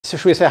So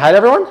should we say hi to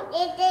everyone?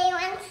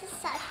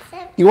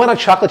 You want a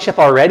chocolate chip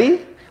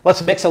already? Let's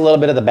mix a little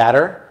bit of the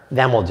batter,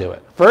 then we'll do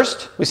it.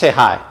 First, we say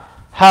hi.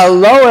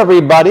 Hello,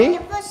 everybody. You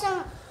put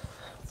some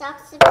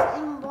chocolate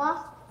in the bowl?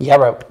 Yeah,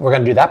 we're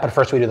going to do that, but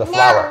first we do the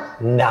flour.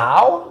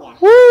 Now? Yeah.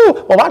 Woo!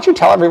 Well, why don't you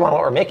tell everyone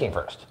what we're making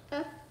first?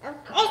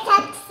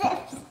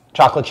 It's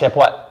Chocolate chip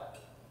what?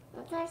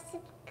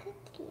 cookies.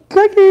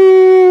 Cookies!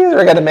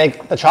 We're going to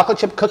make the chocolate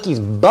chip cookies,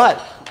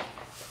 but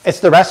it's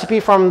the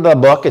recipe from the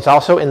book. It's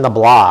also in the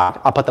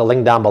blog. I'll put the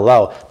link down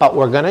below. But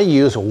we're going to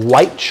use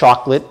white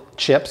chocolate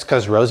chips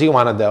because Rosie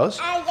wanted those.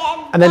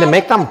 And then to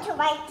make them...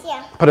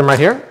 Put them right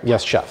here?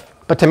 Yes, chef.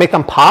 But to make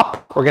them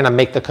pop, we're going to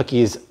make the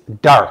cookies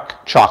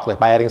dark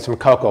chocolate by adding some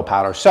cocoa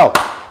powder. So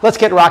let's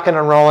get rocking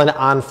and rolling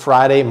on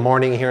Friday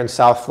morning here in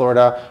South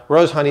Florida.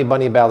 Rose Honey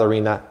Bunny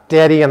Ballerina,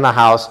 Daddy in the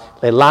house,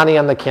 Leilani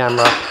on the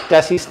camera,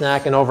 Desi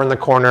snacking over in the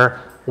corner.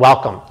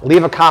 Welcome.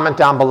 Leave a comment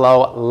down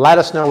below. Let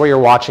us know where you're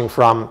watching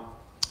from.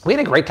 We had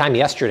a great time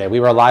yesterday. We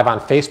were live on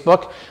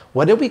Facebook.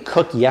 What did we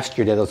cook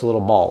yesterday, those little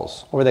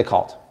balls? What were they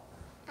called?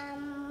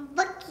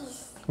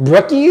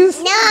 Brookies?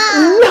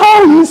 No!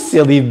 No, you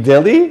silly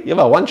dilly. You have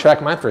a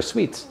one-track mind for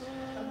sweets.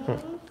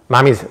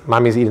 Mommy's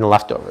eating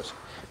leftovers.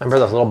 Remember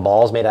those little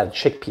balls made out of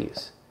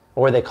chickpeas?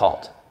 What were they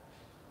called?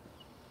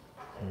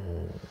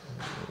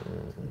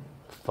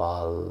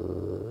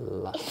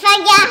 Falafel.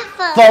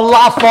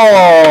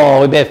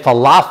 Falafel! We made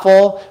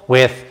falafel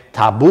with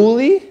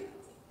tabbouleh,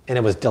 and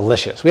it was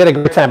delicious. We had a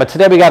great time, but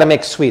today we got to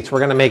make sweets. We're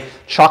going to make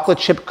chocolate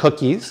chip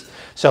cookies.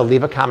 So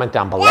leave a comment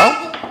down below.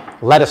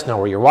 Let us know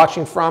where you're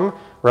watching from.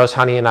 Rose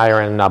Honey and I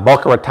are in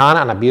Boca Raton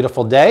on a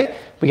beautiful day.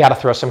 We got to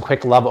throw some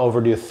quick love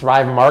over to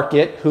Thrive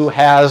Market, who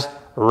has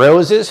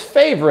Rose's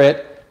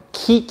favorite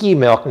Kiki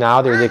Milk now.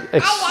 I like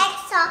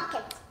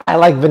chocolate. I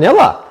like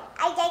vanilla.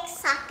 I like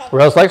chocolate.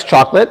 Rose likes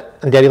chocolate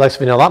and Daddy likes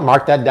vanilla.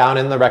 Mark that down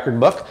in the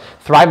record book.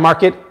 Thrive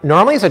Market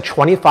normally is a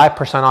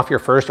 25% off your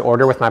first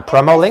order with my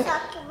promo link.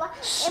 Put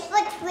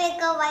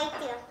regular right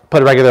there.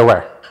 Put regular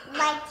where?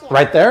 Right here.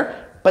 Right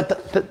there?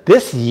 But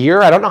this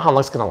year, I don't know how long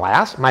it's going to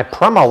last. My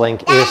promo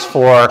link is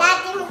for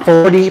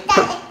 40.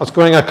 What's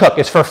going on, cook?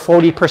 It's for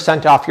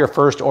 40% off your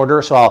first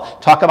order. So I'll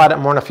talk about it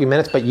more in a few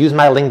minutes. But use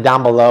my link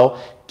down below.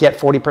 Get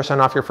 40%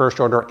 off your first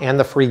order and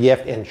the free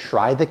gift. And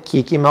try the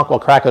Kiki Milk. We'll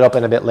crack it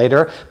open a bit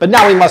later. But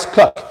now we must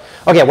cook.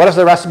 Okay, what does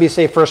the recipe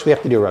say first we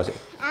have to do, Rosie?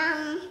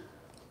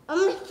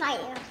 Almond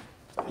flour.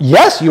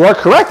 Yes, you are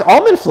correct.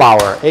 Almond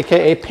flour,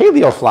 aka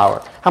paleo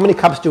flour. How many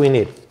cups do we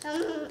need? 5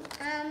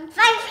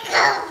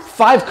 cups.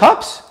 5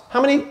 cups?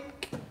 How many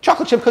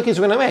chocolate chip cookies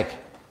are we going to make?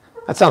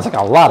 That sounds like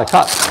a lot of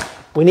cups.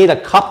 We need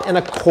 1.25 cups.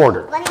 1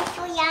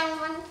 for young,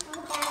 1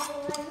 for daddy,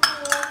 1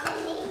 for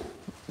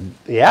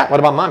me. Yeah? What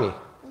about mommy?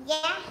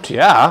 Yeah.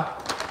 Yeah.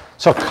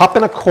 So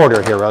 1.25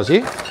 cups here,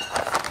 Rosie.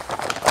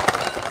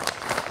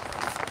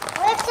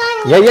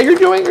 Yeah, you're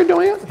doing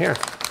it. Here.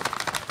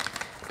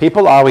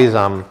 People always,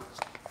 here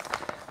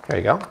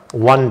you go,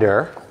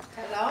 wonder.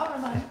 Hello,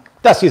 am I?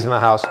 Desi's in the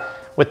house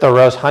with the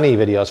Rose Honey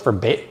videos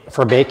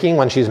for baking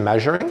when she's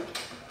measuring.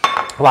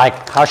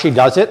 Like how she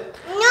does it.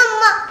 No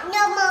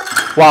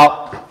more.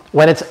 Well,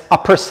 when it's a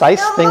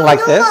precise thing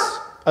like this,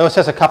 oh, it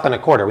says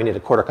 1.25 cups. We need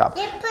 1/4 cup.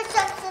 They put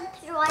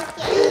something right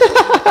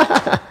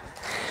there.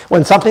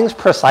 When something's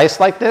precise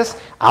like this,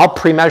 I'll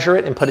pre-measure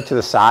it and put it to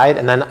the side,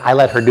 and then I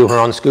let her do her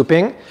own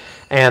scooping,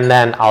 and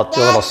then I'll do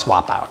a little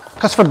swap out.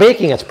 Because for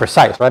baking, it's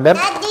precise, right, babe?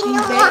 In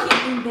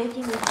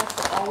baking, we have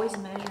to always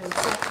measure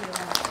exactly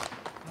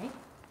right.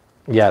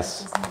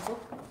 Yes. Isn't the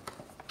book?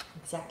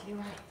 Exactly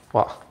right.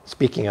 Well,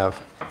 speaking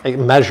of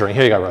measuring,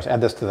 here you go, Rose.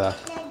 Add this to the...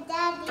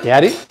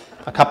 Daddy?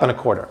 1.25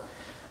 cups.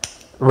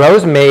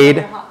 Rose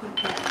made...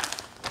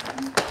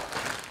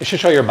 You should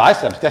show your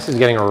biceps. Desi's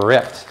getting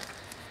ripped.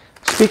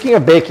 Speaking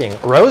of baking,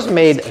 Rose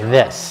made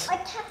this.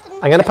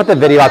 I'm going to put the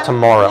video out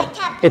tomorrow.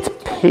 It's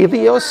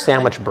paleo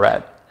sandwich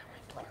bread.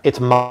 It's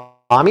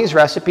mommy's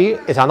recipe.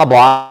 It's on the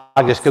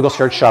blog. Just Google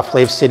search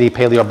Flav City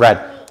paleo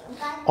bread.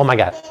 Oh my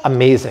God,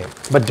 amazing.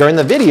 But during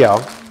the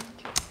video,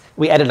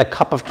 we added 1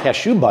 cup of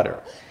cashew butter.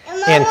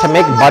 And to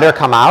make butter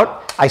come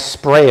out, I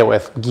spray it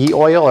with ghee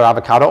oil or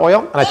avocado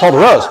oil. And I told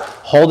Rose,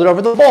 hold it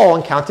over the bowl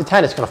and count to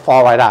 10. It's going to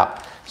fall right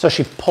out. So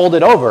she pulled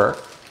it over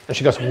and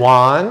she goes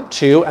 1,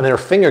 2, and then her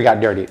finger got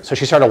dirty. So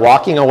she started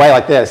walking away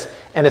like this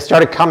and it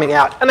started coming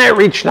out. And I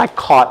reached and I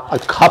caught a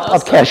cup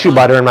of cashew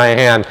butter in my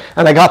hand.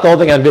 And I got the whole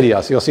thing on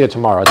video. So you'll see it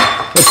tomorrow.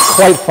 It's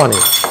quite funny.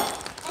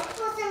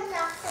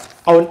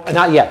 Oh,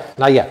 not yet.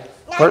 Not yet.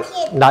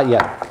 Not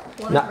yet.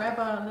 Want to grab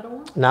a little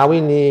one? Now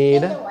we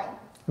need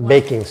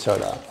baking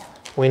soda.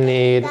 We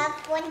need,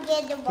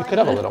 you could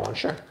have a little one,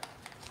 sure.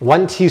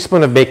 1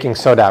 teaspoon of baking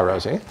soda,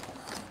 Rosie.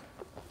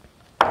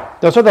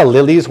 Those are the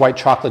Lily's white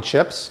chocolate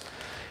chips.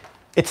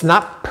 It's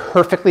not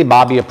perfectly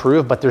Bobby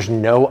approved, but there's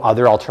no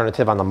other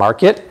alternative on the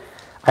market.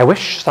 I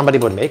wish somebody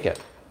would make it.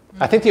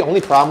 I think the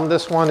only problem with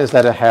this one is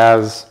that it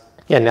has,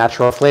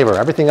 natural flavor.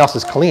 Everything else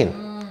is clean.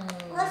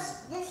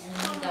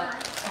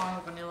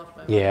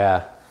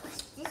 Yeah.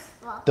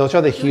 Those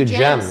are the huge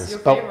gems,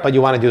 but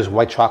you want to do is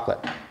white chocolate.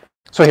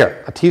 So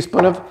here, a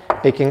teaspoon of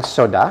baking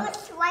soda.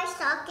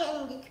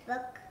 chocolate in this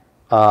book?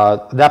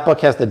 That book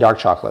has the dark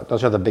chocolate.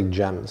 Those are the big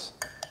gems.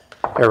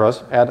 Here,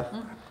 Rose, add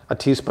a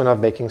teaspoon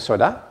of baking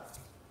soda.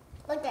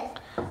 Okay.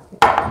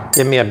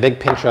 Give me a big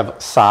pinch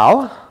of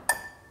sal.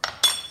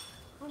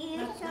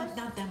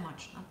 Not that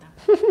much, not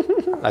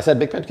that much. I said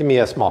big pinch. Give me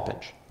a small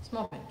pinch.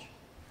 Small pinch.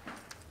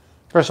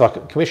 First of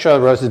all, can we show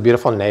Rose's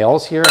beautiful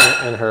nails here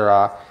and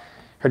her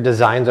her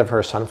designs of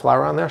her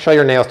sunflower on there? Show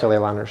your nails to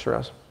Layla,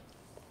 Rose.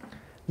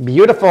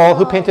 Beautiful.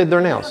 Who painted their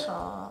nails?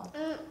 Yana.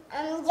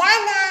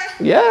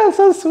 Yeah,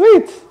 so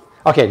sweet.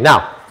 Okay,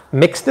 now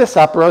mix this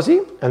up,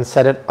 Rosie, and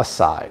set it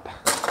aside.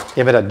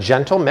 Give it a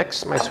gentle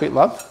mix, my sweet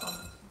love.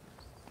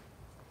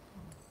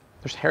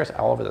 There's hairs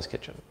all over this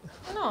kitchen.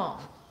 No.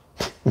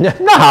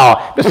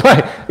 No, just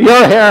like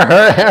your hair,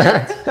 her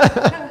hair.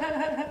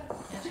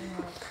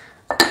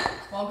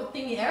 Well, good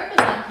thing Erica's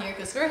not here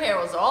because her hair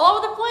was all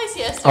over the place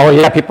yesterday. Oh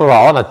yeah, people were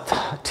all on a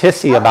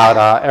tissy about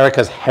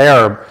Erica's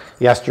hair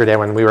yesterday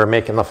when we were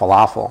making the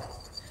falafel.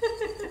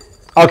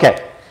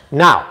 Okay,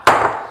 now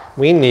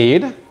we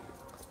need,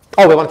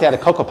 oh, we wanted to add a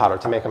cocoa powder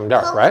to make them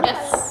dark, right?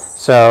 Yes.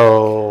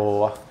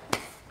 So,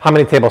 how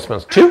many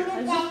tablespoons? 2?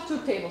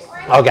 2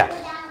 tablespoons. Okay.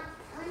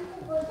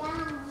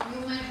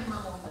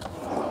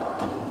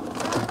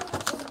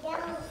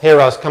 Here,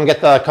 Rose, come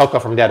get the cocoa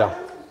from Dedo.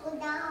 Go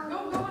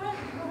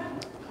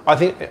ahead. I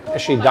think,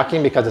 is she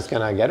ducking because it's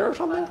going to get her or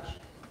something?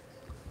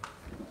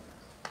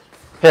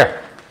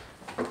 Here,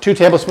 2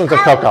 tablespoons of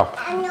cocoa.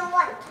 I know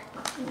what.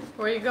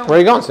 Where are you going? Where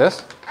are you going,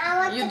 sis?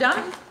 I You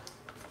done?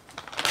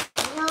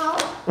 No.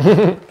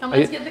 Come, Are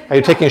let's get the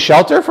you taking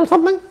shelter from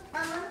something? I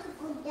want to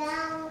put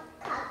down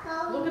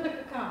cacao. Look at the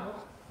cacao.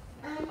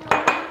 I know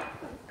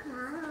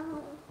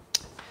cacao.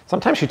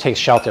 Sometimes she takes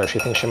shelter. She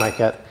thinks she might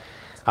get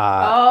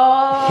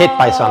Oh. hit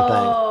by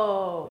something.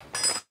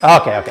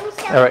 Okay, okay.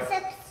 All right,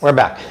 we're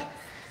back.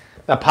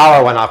 The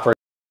power went off.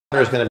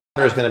 There's going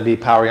to be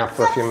powering up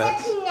for a few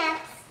minutes. I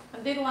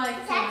did like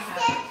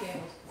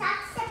 2.5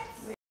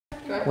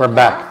 tablespoons. We're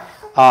back.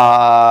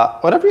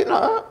 Whatever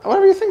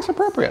you think's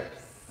appropriate.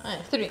 All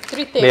right, 3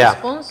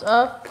 tablespoons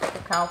of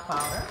cacao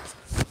powder.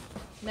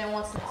 Then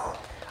what's this?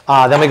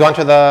 Then we go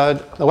into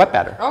the wet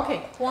batter.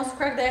 Okay, who wants to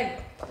crack the egg?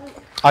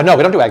 No,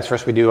 we don't do eggs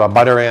first. We do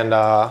butter and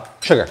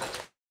sugar.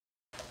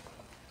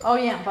 Oh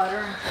yeah,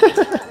 butter.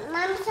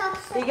 Mom,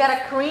 You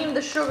gotta cream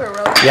the sugar,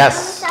 Rose.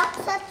 Yes.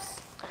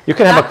 chocolates. You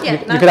can have you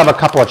could have a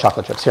couple of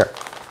chocolate chips. Here,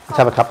 let's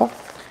have a couple.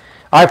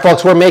 All right,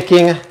 folks, we're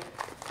making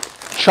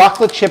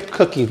chocolate chip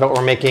cookies, but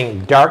we're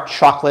making dark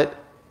chocolate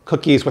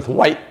cookies with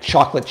white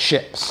chocolate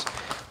chips.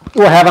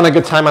 We're having a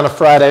good time on a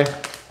Friday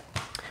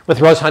with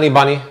Rose Honey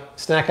Bunny,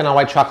 snacking on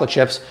white chocolate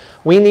chips.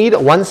 We need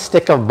 1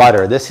 stick of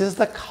butter. This is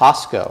the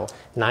Costco,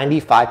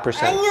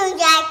 95%. I don't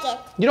like it.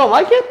 You don't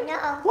like it? No.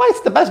 Why? It's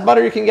the best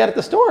butter you can get at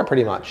the store,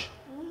 pretty much.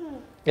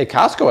 At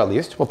Costco, at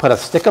least. We'll put a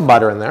stick of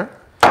butter in there.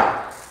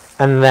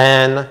 And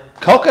then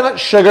coconut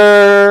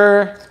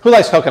sugar. Who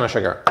likes coconut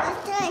sugar?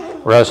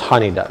 Rose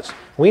Honey does.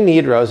 We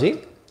need,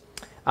 Rosie,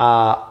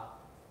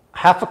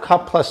 half a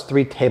cup plus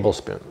 3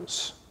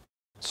 tablespoons.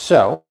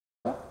 So,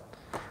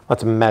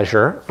 let's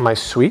measure my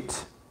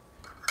sweet.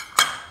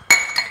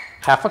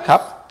 Half a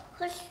cup.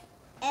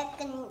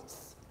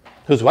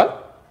 Who's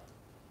what?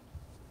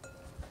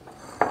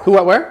 Who,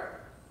 what, where?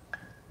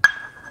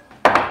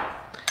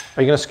 Are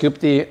you going to scoop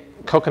the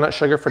coconut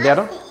sugar for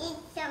Dado?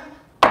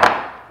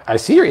 I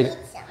see you're eating.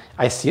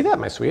 I see that,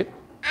 my sweet.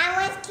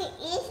 I want to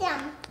eat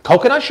some.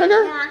 Coconut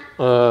sugar?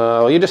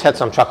 Yeah. You just had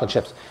some chocolate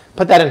chips.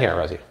 Put that in here,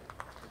 Rosie.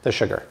 The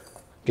sugar.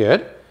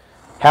 Good.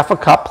 Half a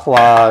cup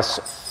plus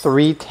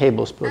 3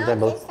 tablespoons. I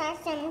believe.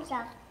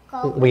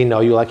 We know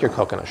you like your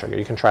coconut sugar.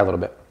 You can try a little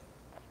bit.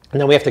 And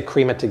then we have to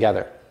cream it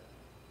together.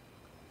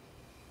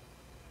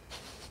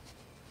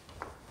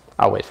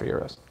 I'll wait for you,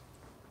 Rose.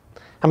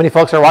 How many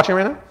folks are watching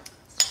right now?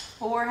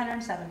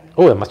 470.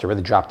 Oh, it must have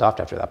really dropped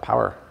off after that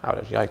power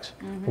outage. Yikes.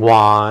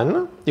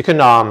 1. You can,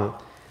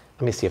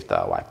 let me see if the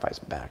Wi-Fi's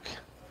back.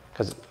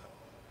 Because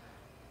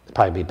it'd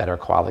probably be better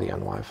quality on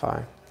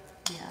Wi-Fi.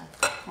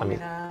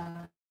 Yeah.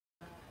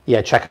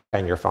 Yeah, check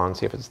on your phone,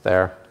 see if it's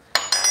there.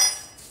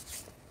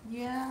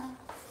 Yeah.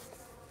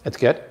 It's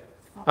good?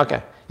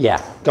 Okay.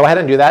 Yeah, go ahead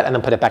and do that and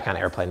then put it back on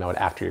airplane mode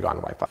after you're on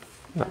Wi-Fi.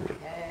 Okay.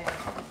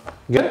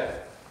 Good?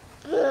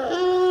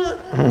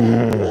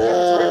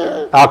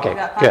 Okay, Okay, we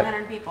got good.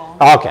 500 people.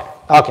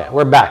 Okay,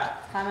 we're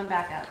back. Climbing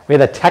back up. We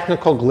had a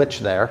technical glitch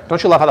there.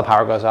 Don't you love how the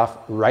power goes off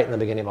right in the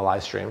beginning of a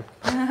live stream?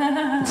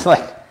 It's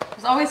like,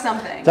 There's always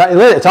something.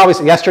 it's always,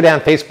 yesterday on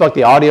Facebook,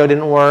 the audio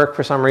didn't work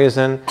for some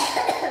reason.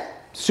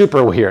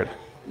 Super weird.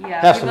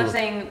 Yeah, people are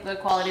saying the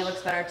quality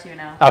looks better too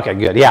now. Okay,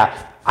 good.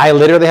 Yeah, I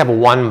literally have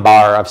 1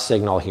 bar of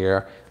signal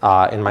here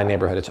in my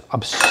neighborhood. It's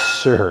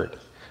absurd.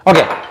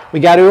 Okay, we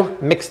got to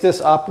mix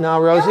this up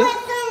now, Rosie.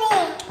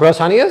 Rose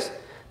Honey is?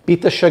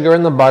 Beat the sugar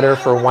in the butter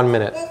for 1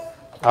 minute.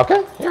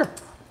 Okay, here.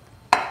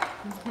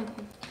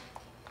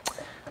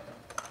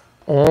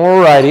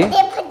 Alrighty.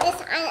 Put this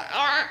on.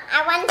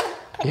 I want to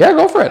put Yeah,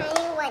 go for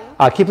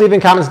it. Keep leaving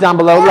comments down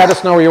below. Let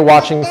us know where you're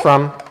watching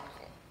from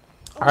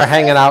or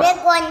hanging out. Big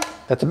one.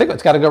 That's a big one.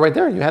 It's got to go right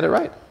there. You had it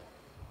right.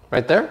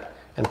 Right there.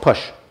 and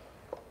push.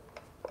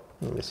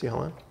 Let me see,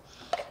 hold on.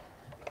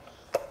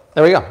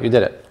 There we go, you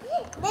did it.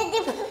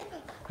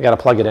 We gotta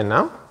plug it in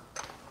now.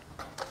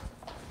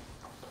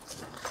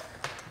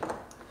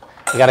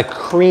 You gotta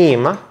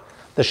cream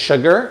the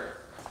sugar.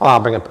 Oh, I'll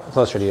bring it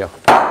closer to you.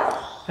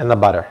 And the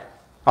butter.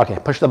 Okay,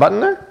 push the button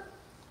there.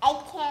 I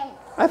can't.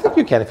 I think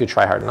you can if you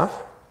try hard enough.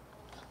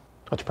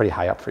 Oh, it's pretty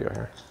high up for you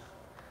here.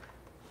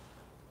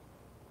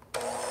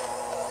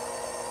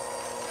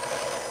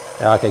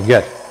 Yeah, okay,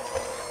 good.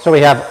 So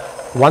we have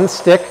 1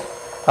 stick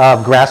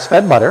of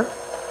grass-fed butter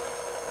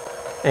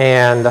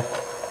and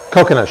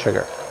coconut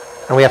sugar.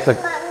 And we have to...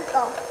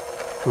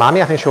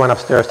 Mommy, I think she went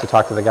upstairs to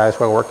talk to the guys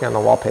who are working on the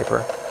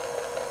wallpaper.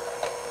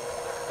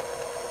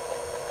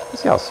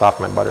 Let's see how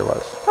soft my butter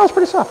was. That was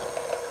pretty soft.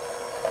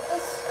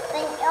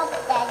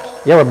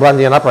 Yeah, we're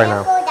blending it up right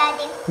now.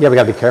 Yeah, we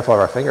gotta be careful of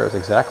our fingers,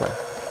 exactly.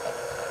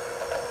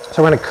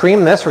 So we're gonna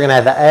cream this. We're gonna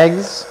add the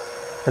eggs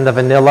and the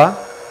vanilla.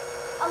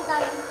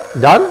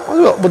 Done?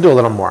 We'll do a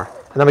little more.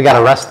 And then we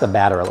gotta rest the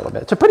batter a little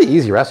bit. It's a pretty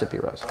easy recipe,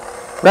 Rose.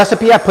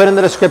 Recipe I put in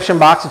the description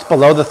box. It's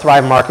below the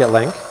Thrive Market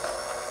link. I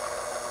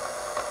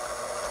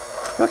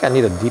feel like I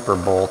need a deeper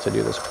bowl to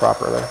do this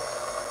properly.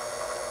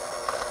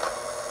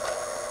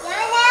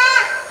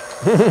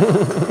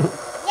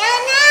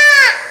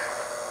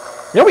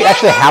 You know we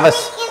actually have a...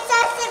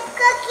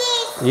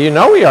 You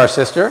know we are,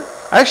 sister.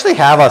 I actually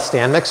have a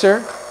stand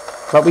mixer,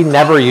 but we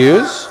never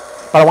use.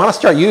 But I want to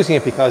start using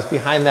it because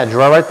behind that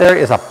drawer right there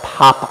is a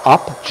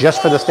pop-up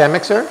just for the stand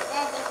mixer.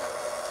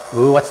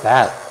 Ooh, what's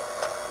that?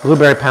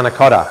 Blueberry panna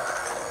cotta.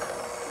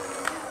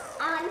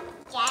 I'm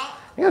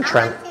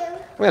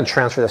gonna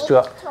transfer this to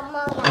a...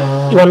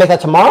 You want to make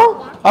that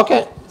tomorrow?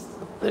 Okay.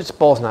 This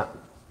bowl's not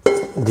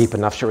deep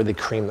enough to really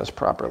cream this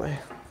properly.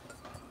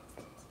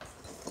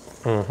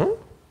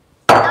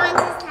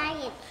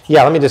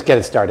 Yeah, let me just get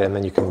it started and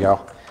then you can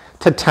go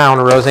to town,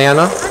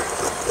 Rosanna.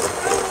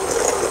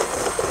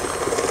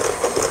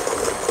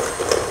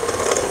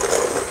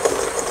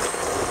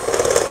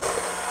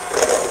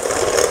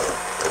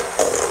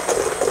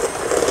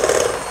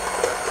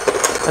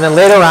 And then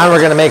later on, we're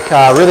going to make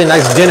a really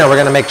nice dinner. We're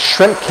going to make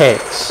shrimp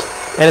cakes.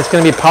 And it's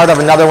going to be part of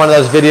another one of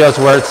those videos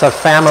where it's a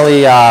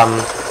family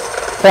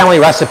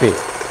recipe.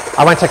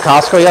 I went to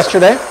Costco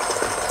yesterday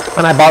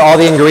and I bought all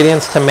the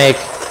ingredients to make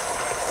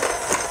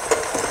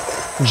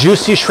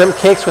juicy shrimp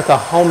cakes with a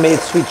homemade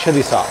sweet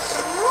chili sauce.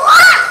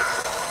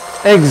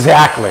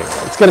 Exactly.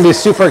 It's going to be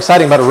super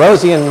exciting, but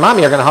Rosie and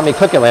Mommy are going to help me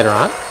cook it later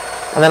on.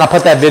 And then I'll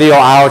put that video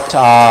out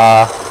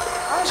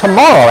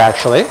tomorrow,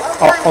 actually.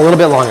 Oh, a little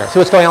bit longer. See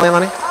what's going on,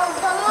 Leilani?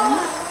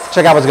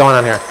 Check out what's going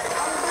on here.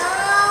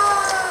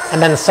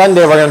 And then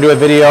Sunday, we're going to do a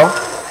video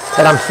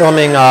that I'm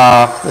filming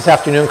this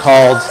afternoon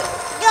called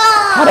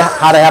How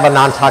to Have a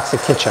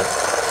Non-Toxic Kitchen.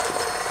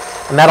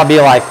 And that'll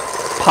be like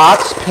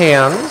pots,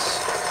 pans,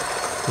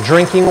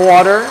 drinking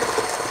water,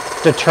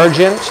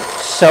 detergent,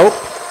 soap,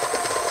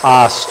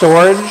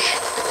 storage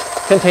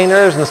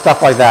containers, and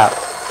stuff like that.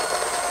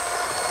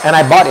 And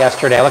I bought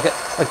yesterday, look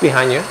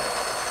behind you.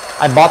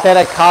 I bought that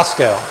at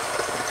Costco.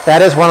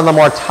 That is one of the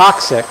more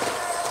toxic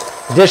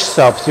dish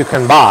soaps you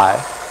can buy.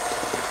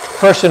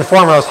 First and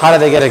foremost, how do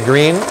they get it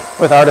green?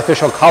 With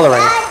artificial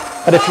coloring.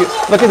 But if you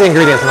look at the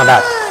ingredients on the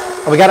back,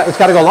 it's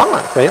got to go long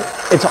run, right?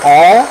 It's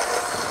all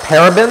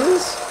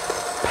parabens,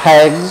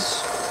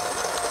 pegs,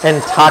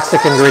 and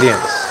toxic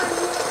ingredients.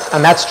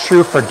 And that's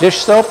true for dish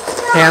soap,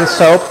 hand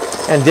soap,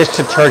 and dish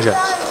detergent.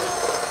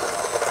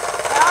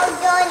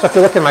 So if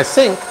you look at my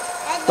sink,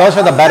 those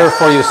are the better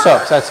for you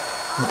soaps. That's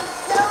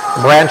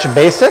Branch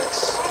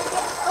Basics,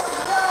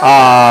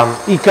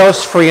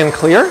 Ecos Free and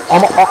Clear.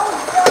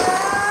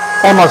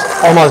 Almost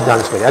done,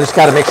 sweetie. I just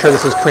got to make sure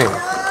this is cream.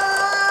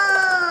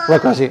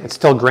 Look, Rosie, it's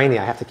still grainy.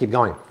 I have to keep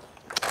going.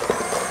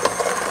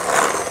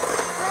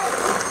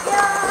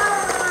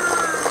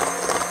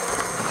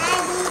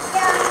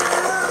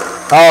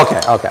 Oh,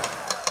 okay.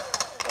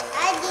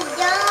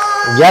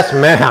 Yes,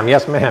 ma'am.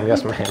 Yes, ma'am.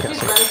 Yes, ma'am.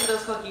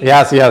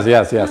 Yes, yes.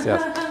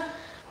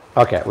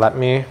 Okay, let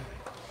me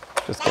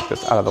just get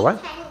this out of the way.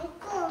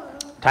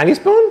 Tiny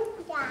spoon?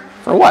 Yeah.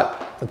 For what?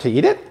 To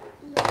eat it?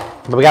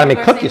 But we gotta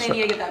make cookies. You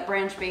need to get that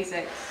Branch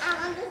Basics.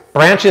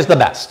 Branch is the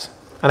best.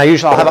 And I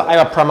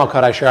have a promo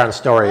code I share on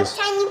stories.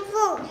 Tiny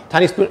spoon.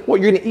 Tiny spoon.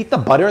 Well, you're gonna eat the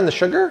butter and the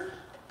sugar?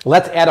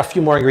 Let's add a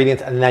few more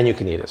ingredients and then you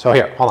can eat it. So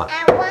here, hold on.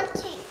 I want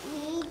to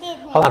eat it.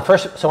 Hold on,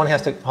 first someone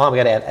has to, hold on, we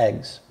gotta add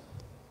eggs.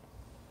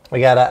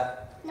 We gotta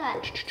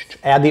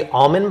add the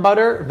almond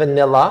butter,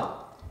 vanilla,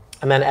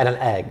 and then add an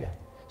egg.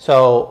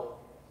 So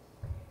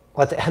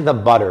let's add the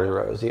butter,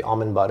 Rose, the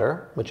almond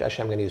butter, which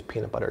actually I'm gonna use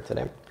peanut butter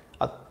today.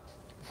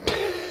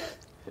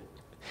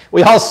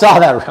 We all saw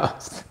that,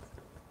 Rose.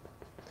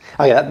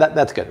 Okay,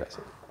 that's good, Rose.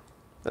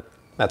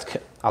 That's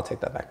good. I'll take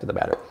that back to the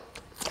batter.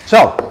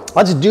 So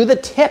let's do the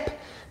tip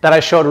that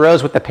I showed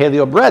Rose with the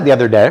paleo bread the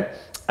other day,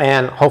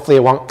 and hopefully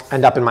it won't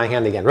end up in my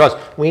hand again. Rose,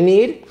 we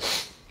need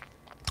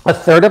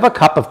 1/3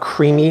 cup of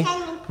creamy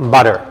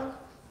butter.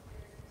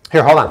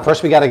 Here, hold on.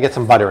 First, we got to get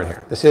some butter in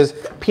here. This is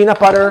peanut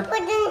butter. Put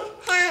it in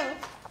hand.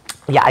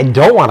 Yeah, I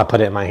don't want to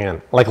put it in my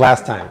hand like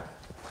last time.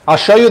 I'll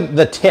show you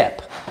the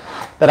tip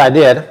that I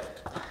did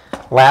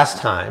last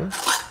time.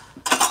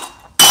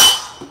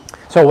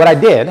 So what I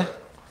did,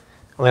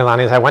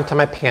 Leilani, is I went to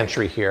my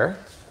pantry here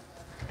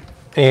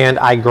and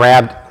I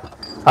grabbed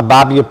a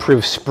Bobby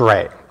approved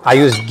spray. I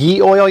used ghee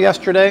oil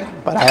yesterday,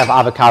 but I have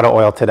avocado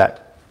oil today.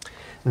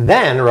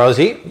 Then,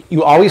 Rosie,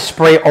 you always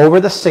spray over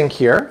the sink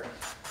here.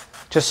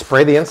 Just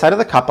spray the inside of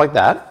the cup like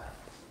that.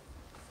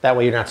 That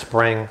way you're not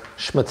spraying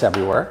schmutz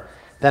everywhere.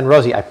 Then,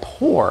 Rosie, I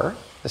pour,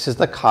 this is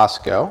the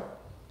Costco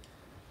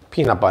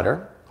peanut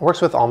butter. It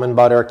works with almond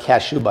butter,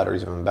 cashew butter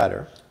is even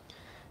better.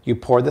 You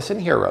pour this in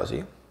here,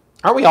 Rosie.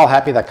 Aren't we all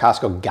happy that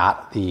Costco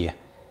got the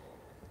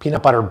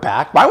peanut butter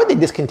back? Why would they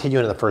discontinue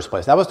it in the first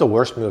place? That was the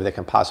worst move they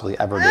can possibly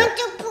ever do.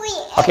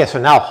 Okay, so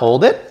now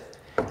hold it,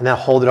 and then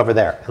hold it over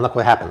there. And look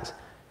what happens.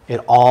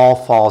 It all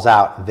falls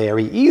out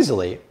very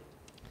easily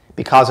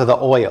because of the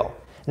oil.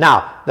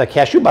 Now, the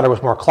cashew butter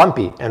was more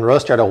clumpy, and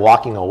Rose started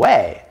walking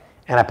away,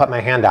 and I put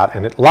my hand out,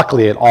 and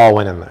luckily it all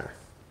went in there.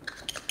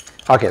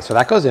 Okay, so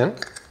that goes in.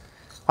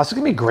 Oh, it's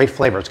gonna be great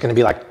flavor. It's gonna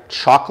be like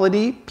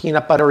chocolatey,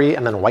 peanut buttery,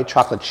 and then white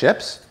chocolate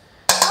chips.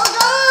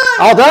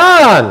 All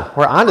done!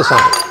 We're on to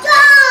something.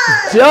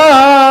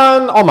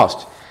 Done!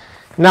 Almost.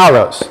 Now,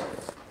 Rose,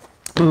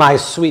 my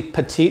sweet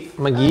petite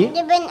McGee.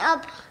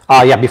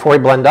 Yeah, before we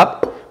blend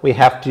up, we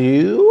have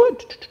to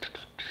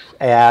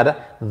add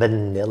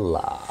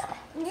vanilla.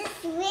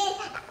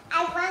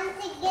 I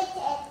want to get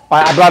it.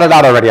 I brought it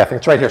out already, I think.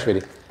 It's right here,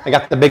 sweetie. I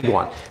got the big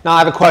one. Now, I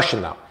have a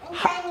question, though.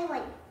 Tiny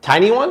one.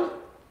 Tiny one?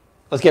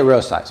 Let's get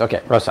Rose size.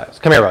 Okay, Rose size.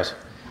 Come here, Rose.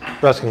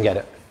 Rose can get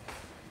it.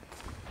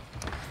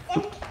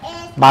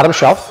 Bottom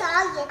shelf.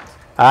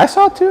 I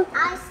saw it too.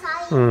 I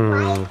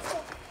saw it.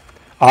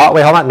 Oh,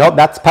 wait, hold on. Nope,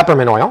 that's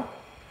peppermint oil.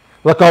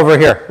 Look over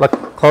here. Look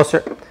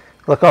closer.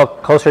 Look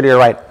closer to your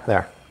right.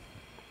 There.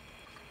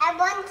 I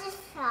want to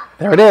try.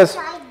 There it is.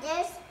 I try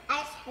this.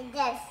 I try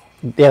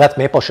this. Yeah, that's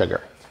maple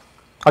sugar.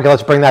 Okay,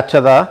 let's bring that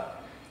to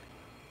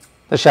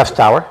the chef's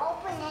tower.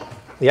 Open it.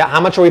 Yeah, how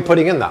much are we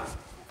putting in though?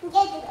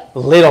 Get it. A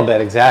little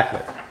bit,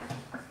 exactly.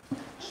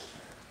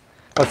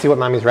 Let's see what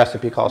Mommy's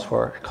recipe calls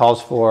for. It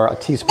calls for a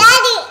teaspoon.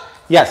 Daddy.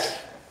 Yes.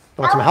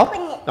 You want some help?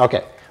 Open it.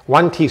 Okay.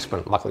 1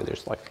 teaspoon. Luckily,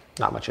 there's like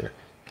not much in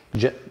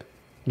it.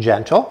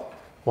 Gentle.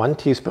 1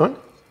 teaspoon.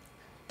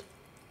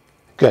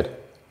 Good.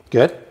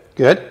 Good.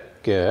 Good.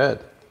 Good.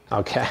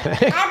 Okay.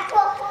 I put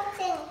whole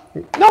thing.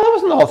 No, that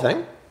wasn't the whole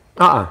thing.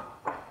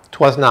 It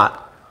was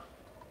not.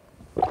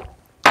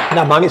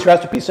 Now, Mommy's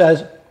recipe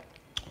says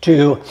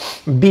to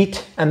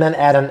beat and then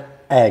add an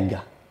egg.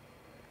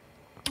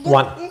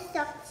 This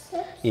stuff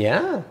chips.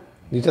 Yeah.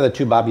 These are the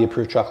 2 Bobby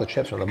approved chocolate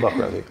chips from the book,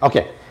 Rosie.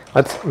 Okay.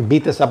 Let's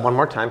beat this up one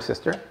more time,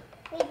 sister.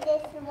 With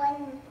this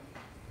one.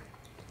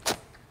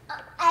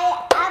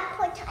 I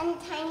put a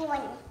tiny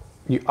one.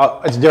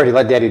 It's dirty.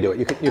 Let Daddy do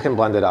it. You can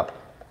blend it up.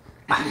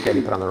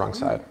 Daddy put on the wrong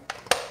side.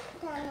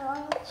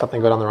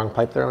 Something good on the wrong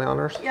pipe there,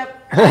 Leonard's?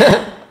 Yep.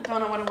 Don't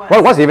know what it was.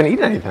 What was he even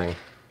eating anything?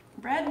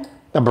 Bread.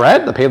 The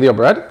bread? The paleo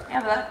bread?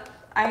 Yeah, but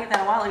I ate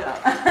that a while ago.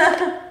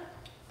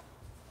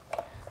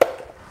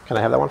 Can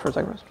I have that one for a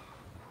second, Rose?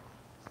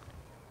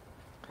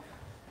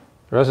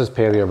 Rose's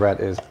paleo bread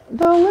is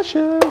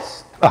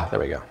delicious. Ah, there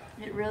we go.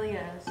 It really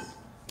is.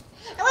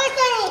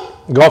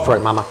 Go for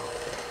it, Mama.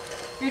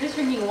 You're just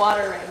drinking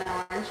water right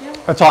now, aren't you?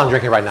 That's all I'm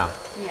drinking right now.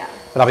 Yeah.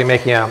 But I'll be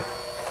making a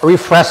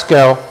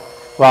refresco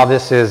while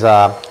this is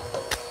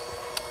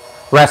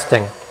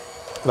resting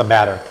the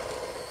batter.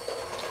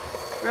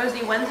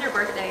 Rosie, when's your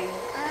birthday?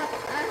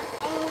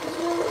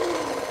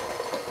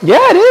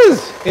 Yeah, it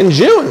is. In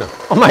June.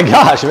 Oh my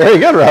gosh, very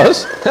good,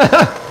 Rose. You're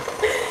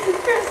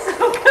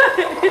so good.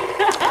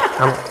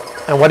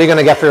 And what are you going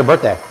to get for your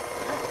birthday?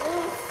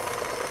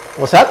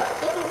 What's that?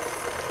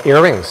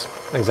 Earrings.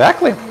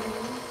 Exactly.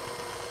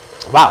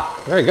 Wow,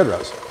 very good,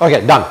 Rose.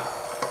 Okay, done.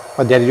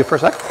 What Daddy do for a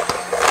sec?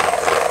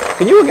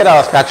 Can you get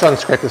a spatula and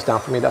scrape this down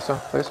for me, Dessa,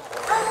 please?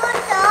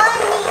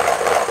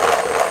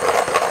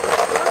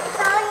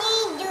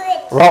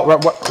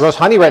 Rose,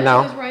 honey right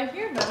now. It's right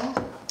here, though.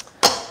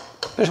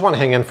 There's one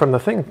hanging from the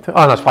thing.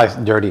 Oh, no, it's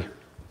probably dirty. Ooh,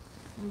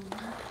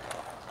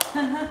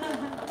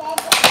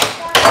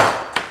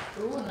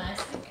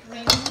 nice and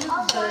creamy,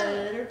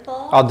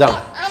 butterball. All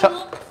done.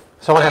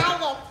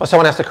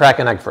 Someone has to crack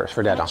an egg first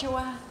for Dad.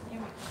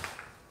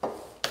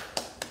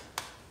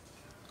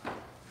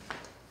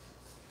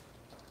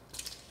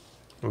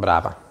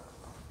 Brava.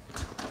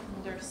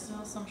 There's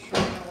still some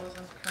sugar that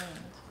wasn't creamed.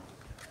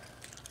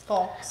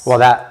 False. Well,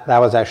 that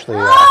was actually...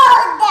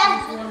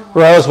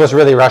 Rose was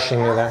really rushing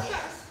you there.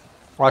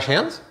 Wash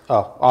hands?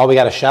 Oh, we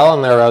got a shell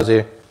in there,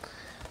 Rosie.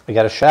 We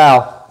got a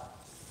shell.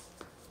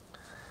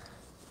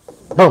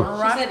 Boom.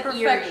 She said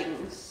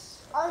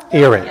earrings.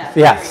 Earrings.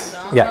 Yes.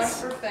 Earrings.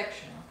 Yes.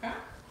 Perfection, okay?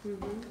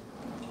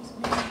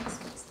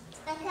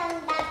 I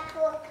come back to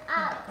a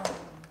cup.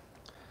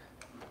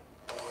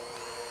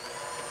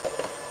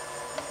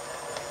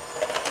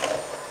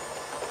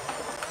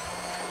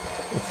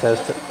 It says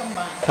to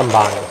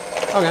combine.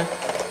 Okay.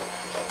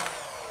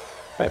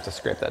 I have to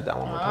scrape that down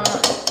one more time.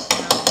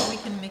 Now we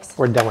can mix it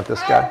We're done with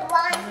this guy.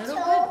 a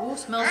little bit. Ooh,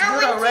 smells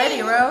good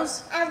already,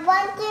 Rose. I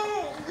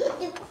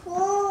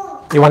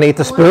You want to eat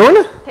the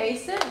spoon?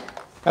 Taste it?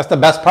 That's the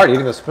best part,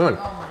 eating the spoon.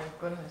 Oh my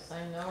goodness,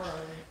 I know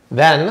already.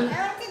 Then,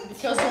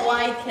 Because the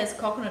white has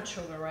coconut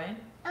sugar, right?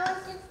 I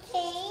want to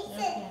taste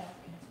it.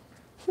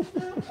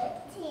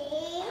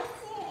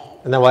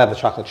 and then we'll have the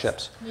chocolate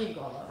chips. Here you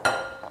go.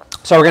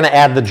 So we're going to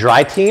add the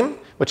dry team,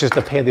 which is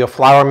the paleo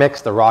flour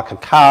mix, the raw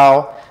cacao,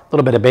 a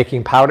little bit of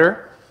baking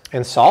powder,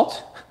 and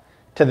salt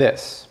to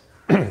this.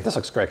 This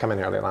looks great. Come in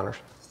here, Leilani.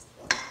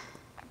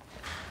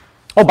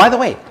 Oh, by the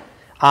way,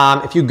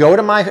 if you go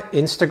to my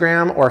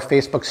Instagram or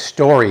Facebook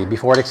story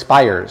before it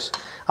expires,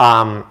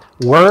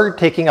 we're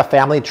taking a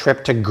family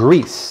trip to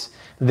Greece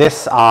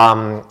this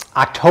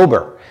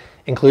October,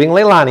 including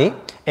Leilani,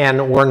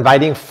 and we're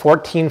inviting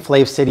 14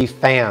 Flave City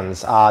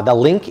fans. The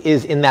link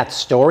is in that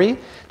story.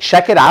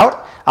 Check it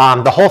out.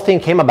 The whole thing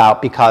came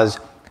about because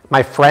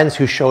my friends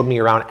who showed me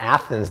around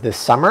Athens this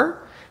summer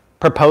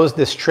proposed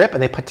this trip,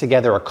 and they put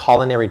together a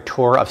culinary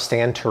tour of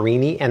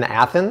Santorini and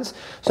Athens.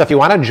 So if you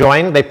want to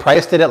join, they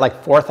priced it at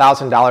like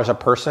 $4,000 a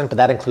person, but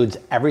that includes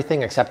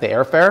everything except the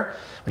airfare,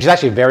 which is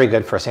actually very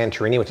good for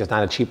Santorini, which is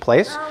not a cheap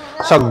place.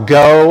 So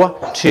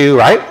go to,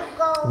 right?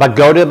 But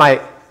go to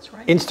my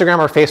Instagram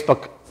or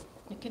Facebook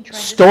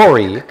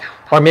story,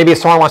 or maybe if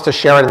someone wants to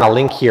share it in the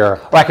link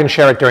here, or I can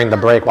share it during the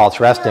break while it's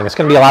resting. It's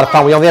going to be a lot of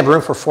fun. We only have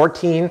room for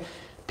 14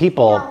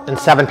 people, and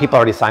 7 people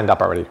already signed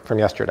up already from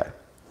yesterday.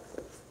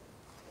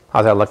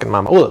 How's that looking,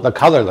 Mama? Oh, the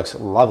color looks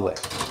lovely.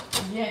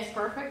 Yeah, it's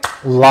perfect.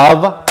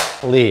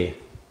 Lovely.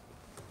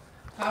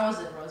 How was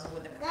it, Rose,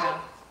 with the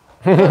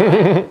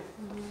cacao?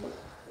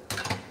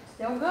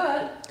 Still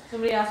good.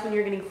 Somebody asked when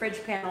you're getting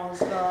fridge panels,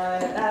 but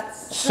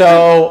that's...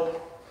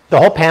 So the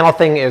whole panel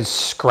thing is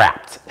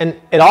scrapped.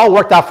 And it all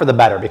worked out for the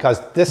better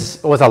because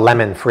this was a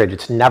lemon fridge.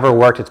 It's never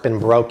worked. It's been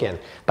broken.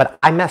 But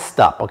I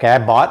messed up, okay? I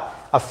bought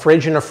a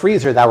fridge and a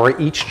freezer that were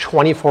each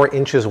 24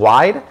 inches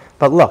wide.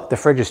 But look, the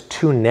fridge is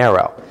too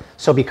narrow.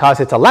 So because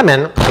it's a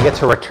lemon, I get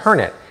to return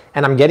it.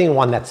 And I'm getting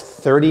one that's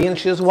 30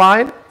 inches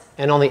wide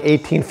and only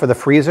 18 for the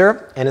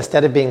freezer. And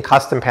instead of being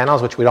custom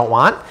panels, which we don't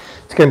want,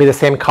 it's going to be the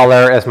same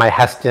color as my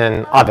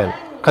Heston oven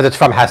because it's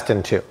from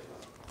Heston too.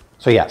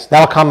 So yes,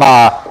 that'll come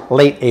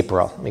late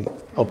April. Let me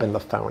open the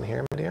phone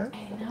here, my dear.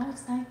 And now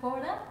it's time for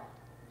that.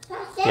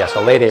 Yeah,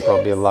 so late April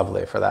would be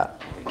lovely for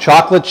that.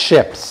 Chocolate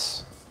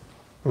chips,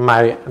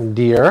 my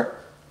dear.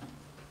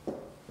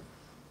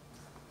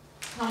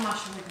 How much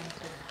are we going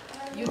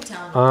to do? You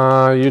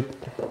tell me.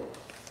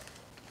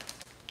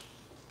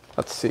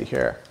 Let's see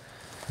here.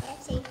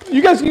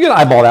 You guys, you can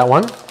eyeball that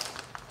one.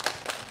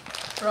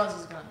 Rose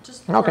is going to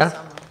just Okay, pour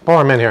some. pour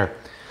them in here.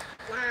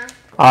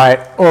 All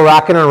right, we're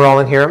rocking and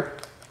rolling here.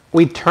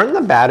 We turn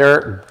the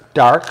batter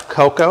dark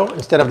cocoa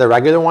instead of the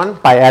regular one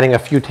by adding a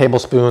few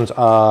tablespoons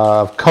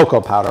of cocoa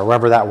powder,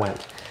 wherever that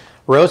went.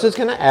 Rose is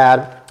going to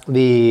add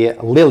the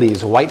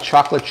Lily's white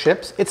chocolate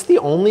chips. It's the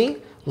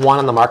only one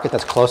on the market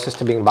that's closest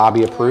to being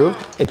Bobby approved.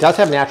 It does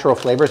have natural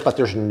flavors, but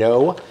there's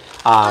no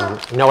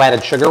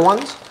added sugar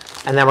ones.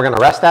 And then we're going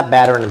to rest that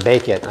batter and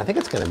bake it. And I think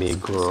it's going to be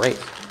great.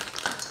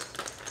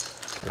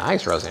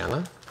 Nice,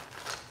 Rosanna.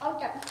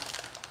 Okay.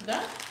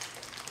 Done?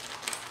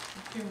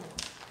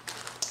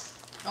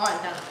 All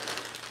right, done.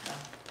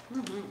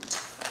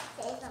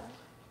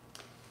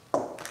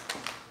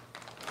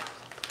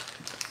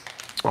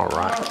 All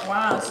right. Oh,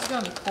 wow, this is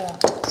going to be cool.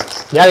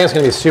 Yeah, I think it's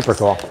going to be super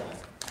cool.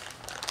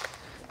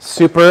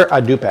 Super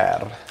a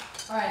duper.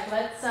 All right,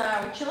 let's,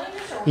 we're chilling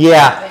this or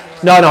Yeah.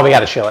 No, we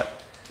got to chill it.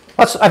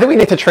 I think we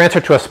need to transfer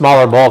to a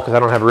smaller bowl because I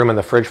don't have room in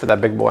the fridge for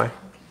that big boy.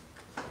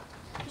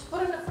 Just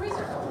put it in the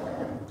freezer.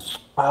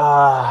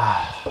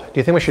 Do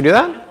you think we should do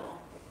that?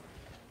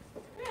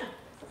 Yeah.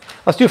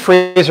 Let's do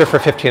freezer for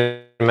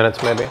 15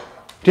 minutes maybe. Do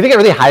you think it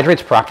really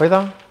hydrates properly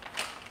though?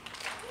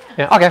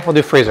 Yeah, okay, we'll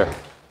do freezer.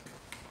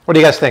 What do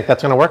you guys think?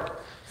 That's going to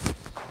work?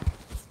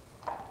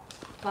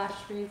 Flash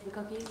freeze the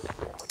cookies.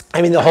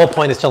 I mean, the whole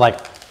point is to like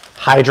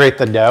hydrate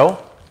the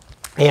dough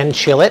and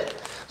chill it.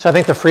 So I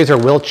think the freezer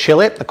will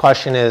chill it. The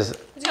question is,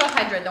 It's going to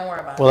hydrate, don't worry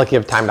about will it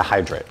give time to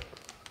hydrate?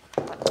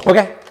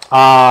 Okay.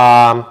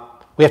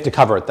 We have to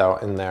cover it though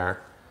in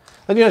there.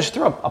 Let me just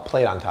throw a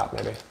plate on top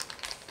maybe. it.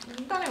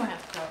 You don't even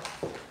have to cover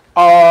it.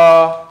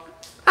 I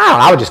don't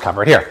know, I would just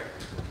cover it. Here.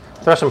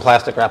 Throw some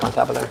plastic wrap on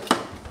top of there.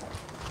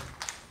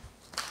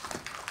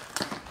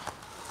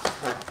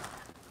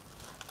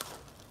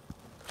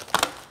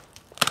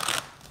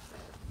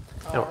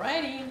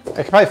 Alrighty. It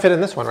could probably fit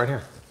in this one right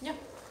here. Yeah.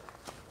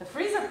 The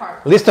freezer part.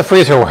 At least the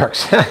freezer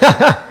works. Freezer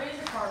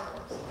part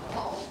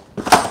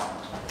works.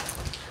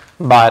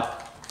 But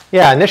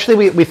yeah,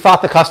 initially we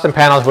thought the custom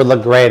panels would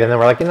look great, and then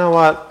we're like, you know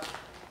what?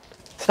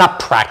 It's not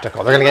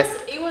practical. They're gonna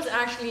get. It was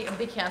actually a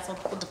big hassle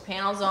to put the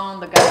panels on.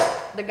 The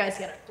guys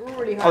get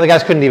really hard. Oh, the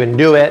guys couldn't even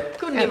do it.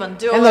 Couldn't even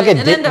do and it. they'll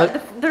get And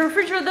then the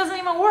refrigerator doesn't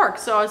even work.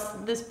 So it's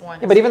this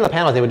point. Yeah, but even the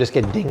panels, they would just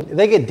get dinged.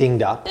 They get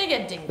dinged up. They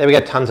get dinged. They would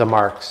get tons of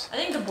marks. I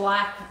think the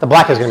black. The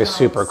black is gonna be smells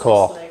super so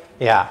cool. slick.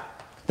 Yeah,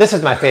 this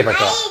is my favorite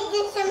though. I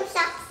did some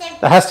stuff.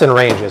 The Heston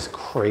range is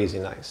crazy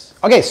nice.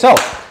 Okay, so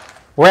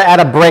we're at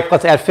a break.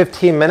 Let's add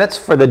 15 minutes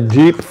for the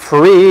deep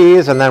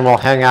freeze, and then we'll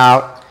hang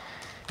out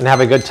and have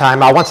a good time.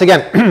 Once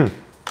again,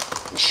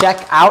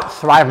 check out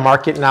Thrive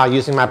Market now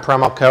using my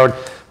promo code.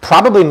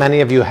 Probably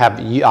many of you have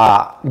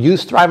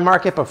used Thrive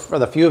Market, but for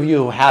the few of you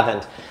who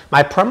haven't,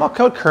 my promo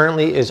code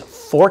currently is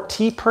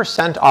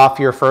 40% off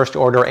your first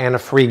order and a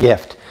free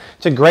gift.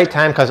 It's a great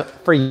time because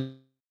for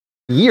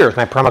years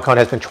my promo code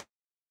has been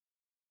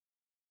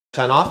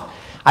 20% off.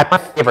 I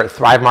put my favorite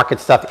Thrive Market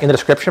stuff in the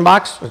description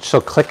box,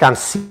 so click on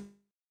C.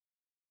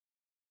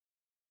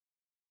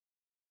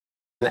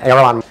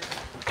 Arrow on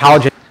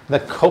collagen. The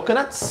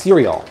coconut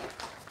cereal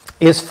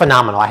is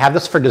phenomenal. I have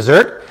this for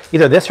dessert,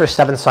 either this or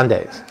 7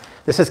 Sundays.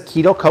 This is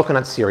keto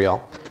coconut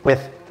cereal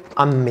with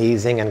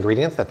amazing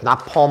ingredients. That's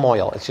not palm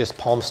oil, it's just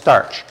palm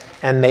starch.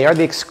 And they are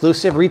the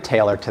exclusive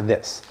retailer to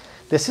this.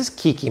 This is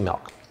Kiki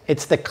Milk.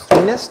 It's the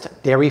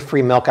cleanest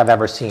dairy-free milk I've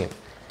ever seen.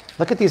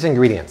 Look at these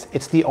ingredients.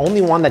 It's the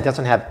only one that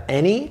doesn't have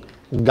any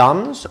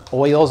gums,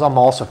 oils,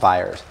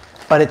 emulsifiers.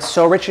 But it's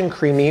so rich and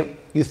creamy,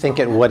 you think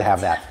it would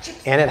have that.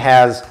 And it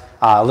has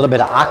a little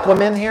bit of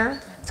aquamin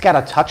here. It's got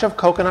a touch of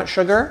coconut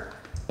sugar,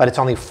 but it's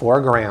only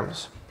 4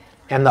 grams.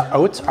 And the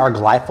oats are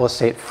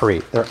glyphosate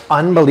free. They're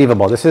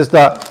unbelievable. This is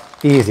the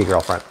easy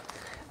girlfriend.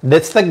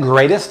 It's the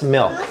greatest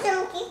milk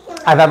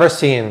I've ever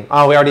seen.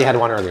 Oh, we already had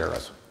one earlier,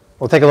 Rose.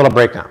 We'll take a little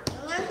break now.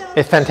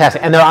 It's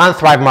fantastic. And they're on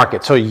Thrive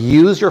Market. So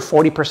use your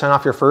 40%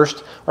 off your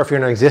first, or if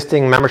you're an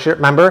existing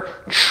member,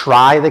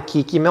 try the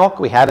Kiki Milk.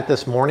 We had it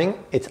this morning.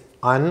 It's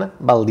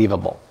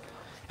unbelievable.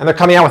 And they're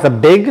coming out with a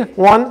big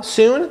one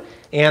soon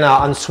and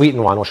an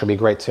unsweetened one, which will be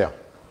great too.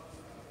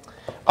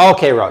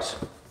 Okay, Rose.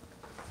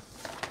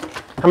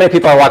 How many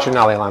people are watching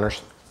now,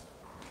 Leyliners?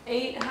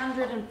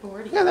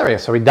 840. Yeah, there we go.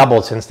 So we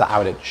doubled since the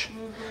outage.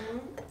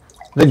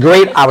 The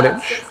great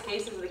outage. 6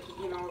 cases of the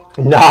Kiki Milk.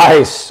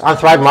 Nice. On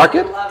Thrive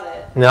Market? I love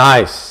it.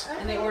 Nice.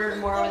 And they ordered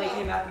more when they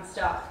came back in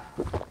stock.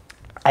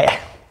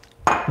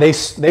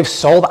 They've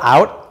sold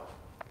out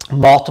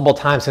multiple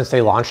times since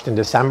they launched in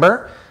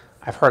December.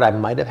 I've heard I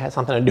might have had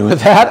something to do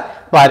with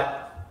that, but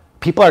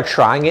people are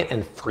trying it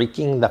and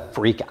freaking the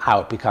freak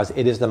out because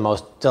it is the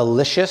most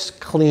delicious,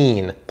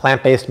 clean,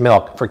 plant-based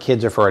milk for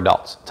kids or for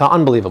adults. It's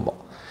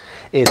unbelievable.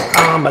 It's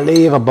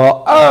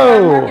unbelievable.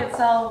 Oh! Market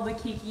sell the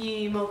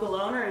Kiki Milk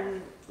alone or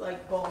in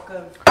like bulk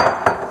of?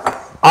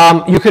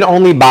 You can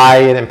only buy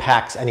it in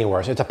packs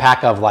anywhere. So it's a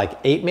pack of like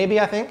 8 maybe,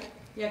 I think.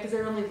 Yeah, because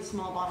they're only the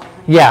small bottles.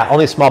 Yeah,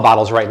 only small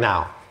bottles right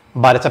now.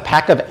 But it's a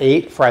pack of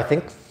 8 for, I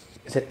think,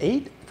 is it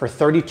 8? For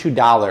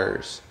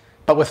 $32.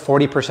 But with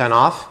 40%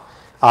 off,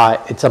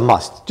 it's a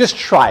must. Just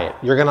try it.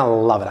 You're gonna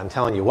love it. I'm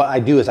telling you. What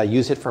I do is I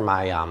use it for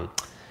my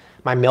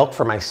my milk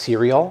for my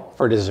cereal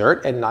for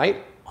dessert at night.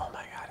 Oh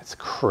my God, it's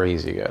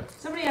crazy good.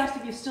 Somebody asked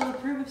if you still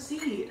approve of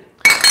seed.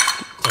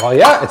 Well,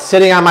 yeah, it's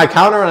sitting on my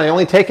counter and I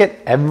only take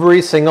it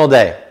every single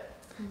day.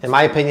 In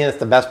my opinion, it's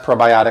the best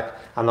probiotic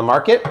on the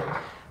market.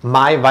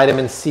 My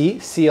vitamin C,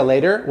 see you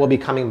later, will be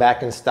coming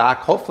back in stock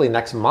hopefully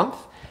next month.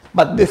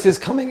 But this is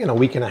coming in a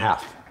week and a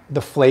half. The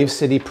Flav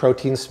City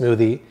protein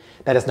smoothie.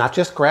 That is not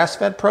just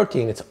grass-fed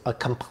protein, it's a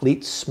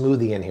complete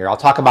smoothie in here. I'll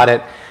talk about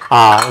it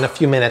in a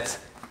few minutes.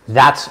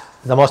 That's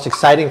the most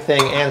exciting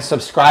thing, and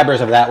subscribers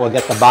of that will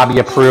get the Bobby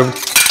approved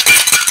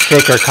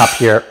shaker cup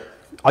here.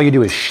 All you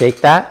do is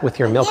shake that with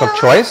your milk of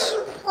choice.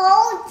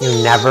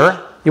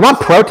 You want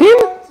protein?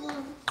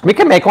 We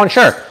can make one,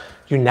 sure.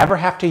 You never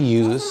have to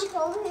use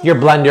your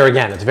blender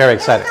again. It's very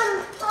exciting.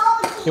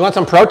 You want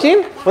some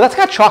protein? Well, that's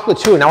got chocolate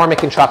too. Now we're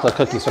making chocolate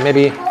cookies, so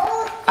maybe,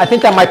 I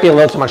think that might be a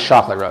little too much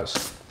chocolate,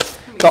 Rose.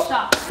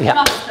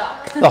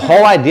 The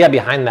whole idea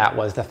behind that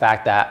was the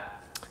fact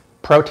that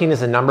protein is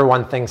the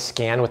 #1 thing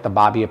scanned with the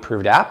Bobby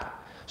approved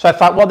app. So I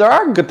thought, well, there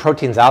are good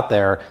proteins out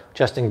there.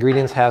 Just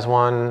Ingredients has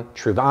one,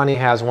 Truvani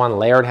has one,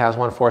 Laird has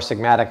one, Four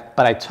Sigmatic.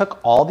 But I took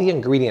all the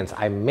ingredients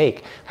I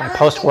make my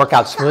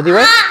post-workout smoothie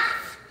with,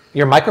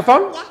 your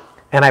microphone,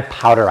 and I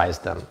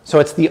powderized them. So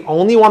it's the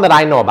only one that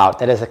I know about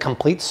that is a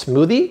complete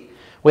smoothie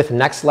with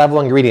next level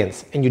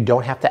ingredients, and you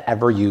don't have to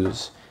ever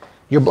use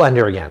your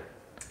blender again.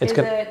 Is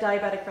it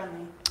diabetic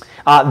friendly?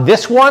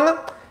 This one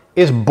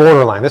is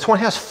borderline. This one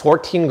has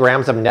 14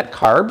 grams of net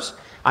carbs.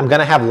 I'm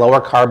gonna have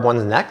lower carb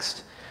ones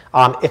next.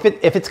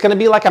 If it's gonna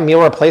be like a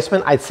meal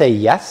replacement, I'd say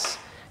yes.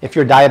 If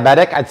you're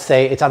diabetic, I'd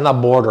say it's on the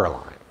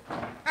borderline.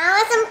 I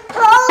want some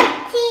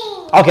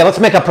protein. Okay, let's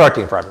make a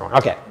protein for everyone.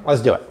 Okay,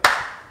 let's do it.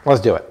 Let's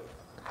do it.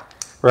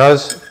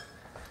 Rose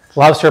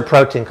loves her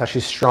protein because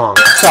she's strong.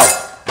 So,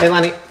 hey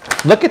Lenny,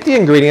 look at the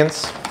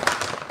ingredients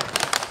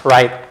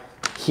right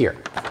here,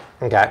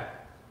 okay?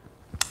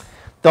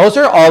 Those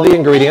are all the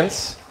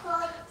ingredients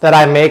that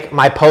I make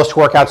my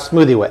post-workout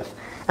smoothie with.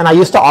 And I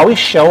used to always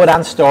show it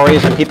on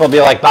stories and people would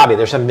be like, Bobby,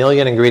 there's a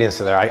million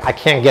ingredients in there. I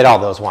can't get all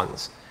those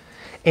ones.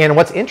 And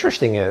what's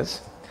interesting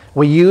is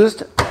we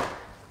used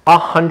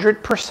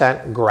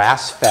 100%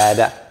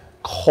 grass-fed,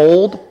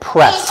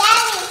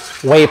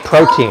 cold-pressed whey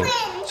protein.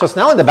 So it's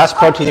not only the best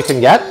protein you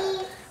can get,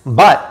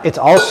 but it's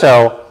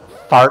also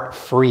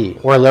fart-free.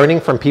 We're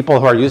learning from people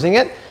who are using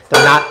it,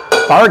 they're not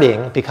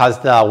farting because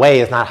the whey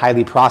is not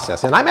highly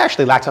processed. And I'm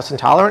actually lactose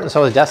intolerant, and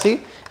so is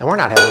Jessie, and we're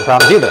not having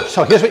problems either.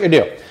 So here's what you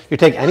do. You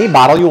take any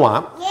bottle you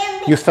want,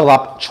 you fill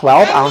up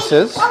 12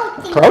 ounces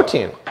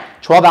protein.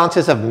 12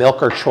 ounces of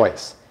milk or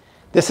choice.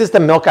 This is the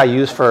milk I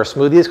use for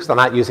smoothies because I'm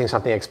not using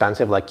something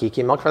expensive like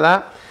Kiki Milk for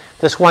that.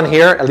 This one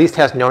here at least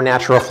has no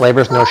natural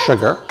flavors, no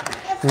sugar.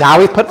 Now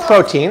we put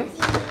protein.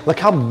 Look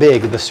how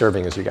big the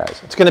serving is, you guys.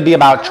 It's going to be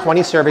about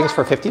 20 servings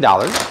for $50.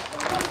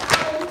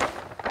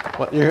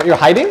 What, you're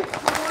hiding?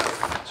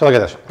 So look at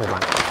this. Here's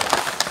mine.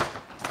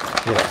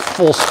 Get a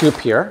full scoop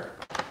here.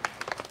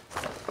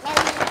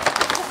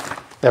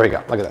 There we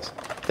go. Look at this.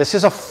 This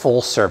is a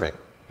full serving.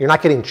 You're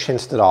not getting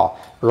chinced at all.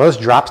 Rose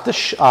drops the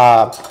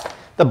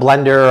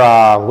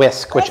blender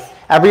whisk, which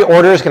every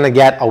order is going to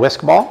get a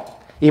whisk ball.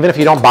 Even if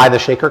you don't buy the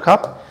shaker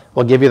cup,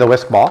 we'll give you the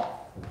whisk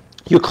ball.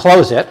 You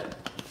close it,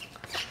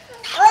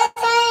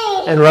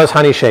 and Rose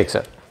Honey shakes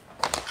it.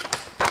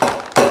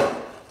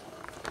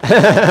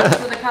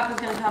 So the cup is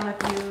going to come if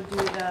you do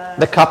the...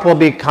 The cup will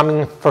be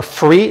coming for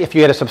free if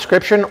you get a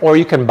subscription, or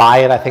you can buy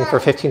it, I think, for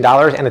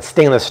 $15, and it's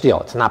stainless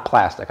steel. It's not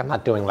plastic. I'm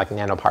not doing like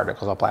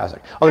nanoparticles of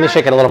plastic. Oh, let me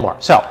shake it a little more.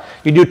 So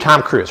you do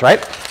Tom Cruise, right?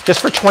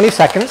 Just for 20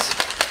 seconds.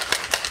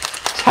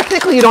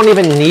 Technically, you don't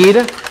even need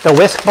the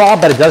whisk ball,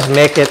 but it does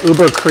make it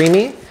uber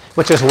creamy,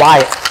 which is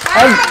why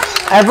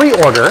every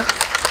order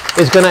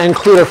is going to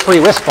include a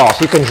free whisk ball.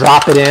 So you can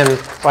drop it in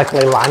like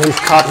Leilani's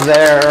cup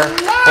there,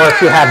 or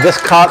if you have this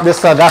cup, this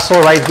vessel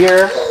right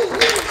here.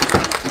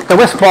 The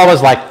whisk ball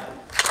is like,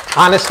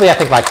 honestly, I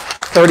think like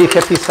 30,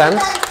 50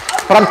 cents,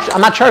 but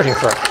I'm not charging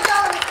for it.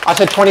 I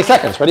said 20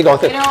 seconds. Ready, go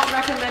with it. They don't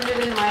recommend it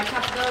in my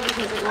cup though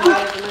because it will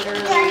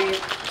literally...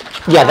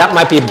 Yeah, that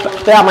might be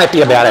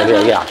a bad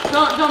idea, yeah.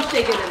 Don't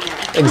shake it in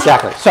there.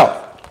 Exactly.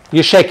 So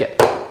you shake it.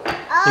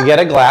 You get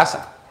a glass,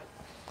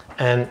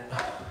 and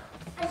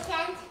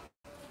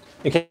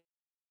you can't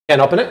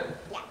open it?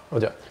 Yeah. We'll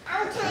do it.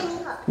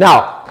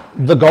 Now,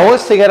 the goal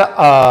is to get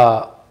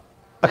a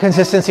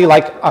consistency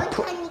like a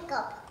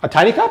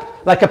tiny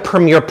cup, like a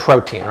Premier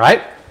Protein,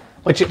 right?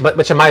 Which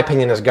in my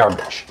opinion is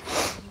garbage.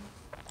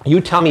 You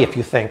tell me if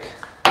you think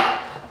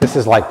this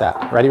is like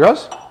that. Ready,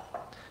 Rose?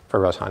 For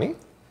Rose Honey.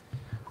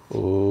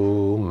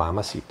 Ooh,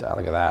 mamacita,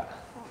 look at that.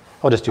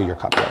 I'll just do your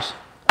cup, Rose.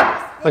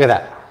 Look at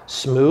that.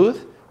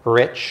 Smooth,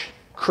 rich,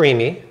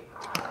 creamy.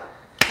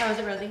 How is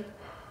it, Rosie?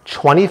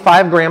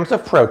 25 grams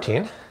of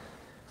protein.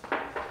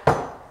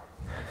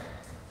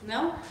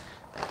 No?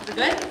 Is it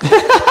good?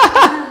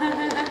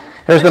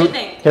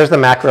 Here's the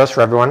macros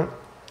for everyone.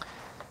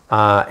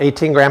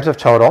 18 grams of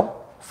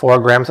total, 4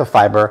 grams of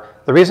fiber.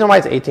 The reason why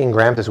it's 18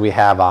 grams is we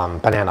have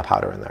banana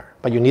powder in there.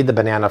 But you need the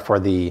banana for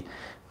the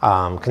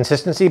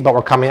consistency, but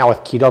we're coming out with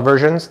keto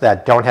versions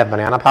that don't have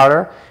banana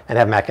powder and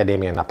have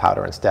macadamia nut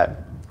powder instead.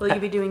 Will you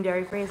be doing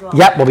dairy-free as well?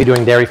 Yep, we'll be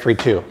doing dairy-free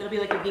too. It'll be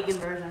like a vegan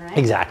version, right?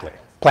 Exactly.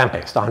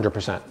 Plant-based,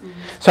 100%.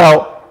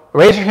 So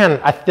raise your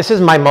hand. This is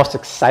my most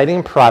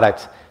exciting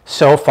product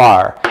so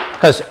far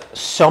because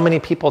so many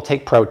people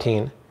take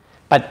protein,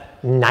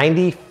 but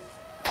 97%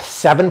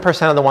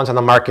 of the ones on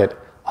the market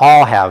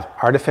all have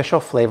artificial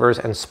flavors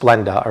and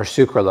Splenda or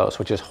sucralose,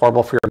 which is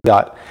horrible for your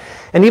gut.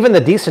 And even the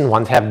decent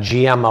ones have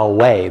GMO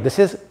whey. This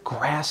is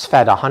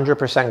grass-fed,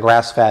 100%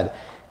 grass-fed.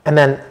 And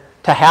then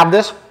to have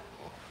this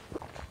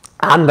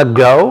on the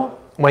go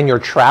when you're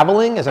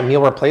traveling as a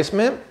meal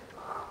replacement,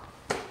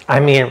 I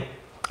mean,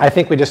 I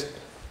think we just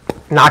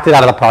knocked it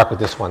out of the park with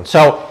this one.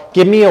 So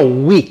give me a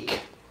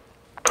week.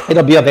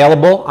 It'll be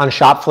available on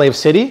Shop Flav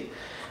City,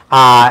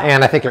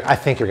 and I think you're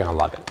going to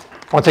love it.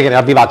 Once again,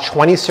 it'll be about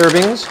 20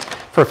 servings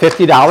for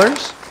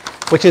 $50,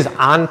 which is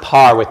on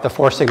par with the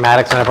Four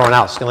Sigmatics and everyone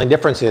else. The only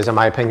difference is, in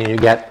my opinion, you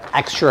get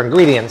extra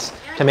ingredients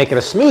to make it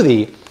a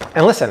smoothie.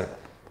 And listen,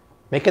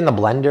 making the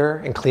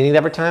blender and cleaning it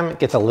every time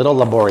gets a little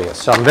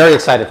laborious. So I'm very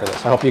excited for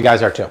this. I hope you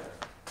guys are too.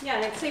 Yeah,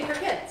 and it's safe for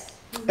kids.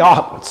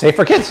 Oh, it's safe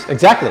for kids,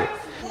 exactly.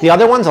 The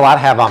other ones, a lot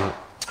have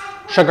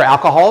sugar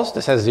alcohols.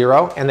 This has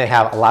 0, and they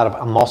have a lot of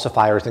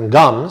emulsifiers and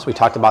gums. We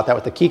talked about that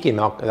with the Kiki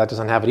Milk. That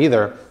doesn't have it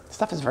either.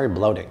 Stuff is very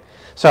bloating.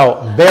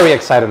 So very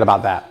excited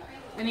about that.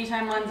 Any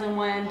timelines on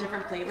when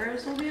different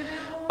flavors will be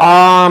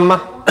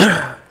available?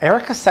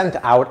 Erica sent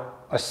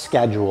out a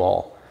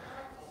schedule.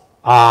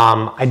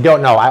 I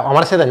don't know. I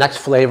want to say the next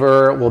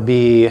flavor will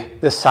be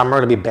this summer.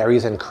 It'll be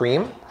berries and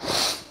cream.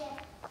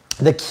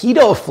 The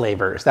keto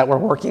flavors that we're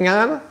working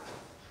on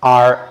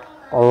are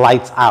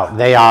lights out.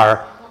 They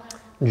are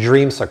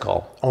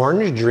dreamsicle,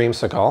 orange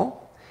dreamsicle,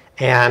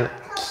 and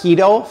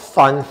keto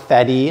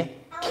funfetti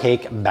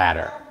cake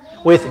batter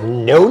with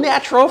no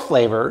natural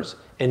flavors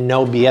and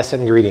no BS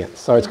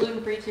ingredients. So it's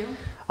gluten-free too?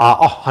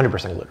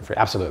 100% gluten-free,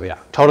 absolutely, yeah.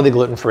 Totally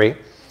gluten-free.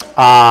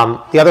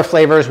 The other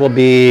flavors will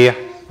be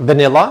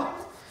vanilla,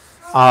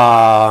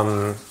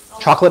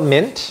 chocolate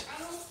mint,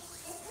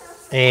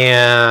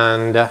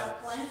 and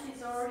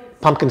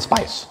pumpkin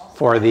spice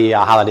for the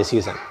holiday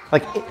season.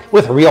 Like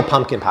with real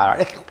pumpkin powder,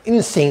 like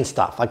insane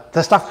stuff. Like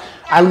the stuff,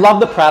 I love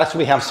the products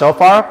we have so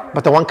far,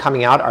 but the one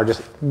coming out are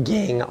just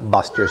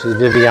gangbusters, as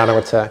Viviana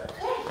would say.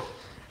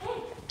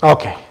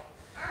 Okay,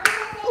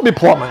 let me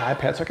pull up my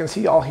iPad so I can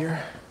see y'all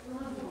here.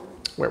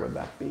 Where would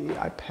that be?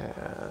 iPad.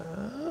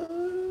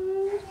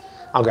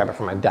 I'll grab it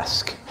from my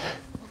desk.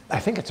 I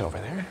think it's over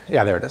there.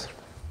 Yeah, there it is.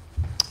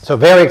 So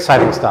very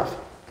exciting stuff.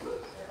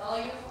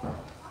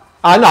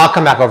 No, I'll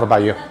come back over by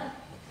you.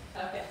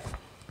 Okay.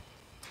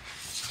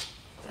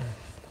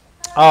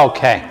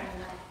 Okay.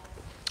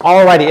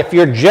 Alrighty, if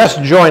you're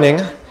just joining,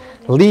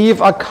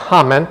 leave a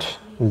comment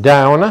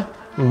down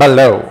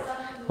below.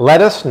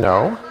 Let us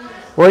know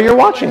where you're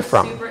watching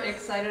from. Super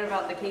excited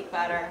about the cake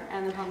batter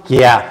and the pumpkin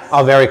Yeah, spice.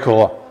 oh, very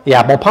cool.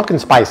 Yeah, well, pumpkin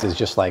spice is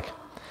just like,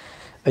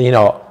 you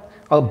know,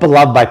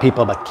 beloved by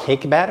people, but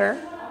cake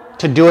batter,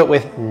 to do it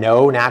with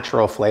no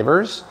natural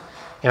flavors.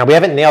 You know, we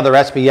haven't nailed the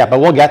recipe yet, but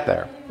we'll get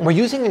there. We're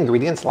using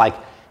ingredients like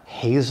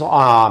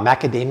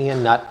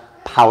macadamia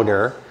nut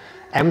powder,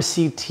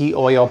 MCT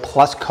oil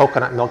plus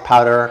coconut milk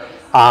powder,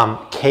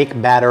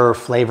 cake batter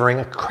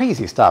flavoring,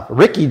 crazy stuff.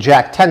 Ricky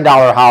Jack,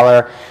 $10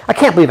 holler. I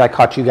can't believe I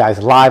caught you guys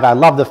live. I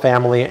love the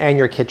family and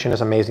your kitchen is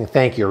amazing.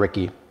 Thank you,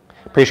 Ricky.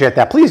 Appreciate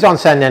that. Please don't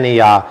send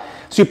any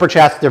super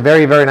chats. They're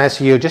very, very nice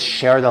to you. Just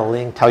share the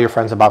link. Tell your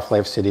friends about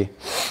Flav City.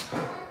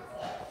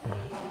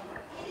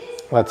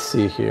 Let's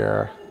see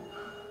here.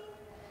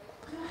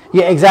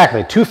 Yeah,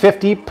 exactly.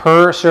 $2.50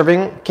 per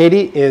serving,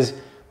 Katie, is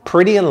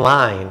pretty in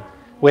line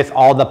with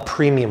all the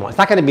premium ones. It's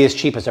not going to be as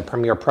cheap as a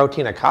Premier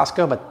Protein at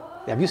Costco,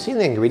 but have you seen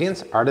the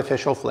ingredients?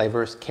 Artificial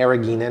flavors,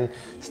 carrageenan.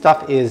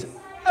 Stuff is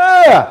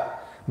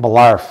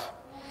blarf.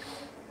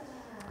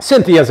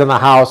 Cynthia's in the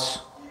house.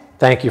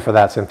 Thank you for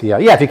that, Cynthia.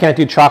 Yeah, if you can't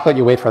do chocolate,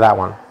 you wait for that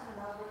one.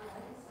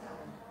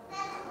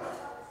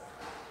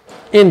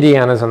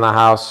 Indiana's in the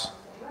house.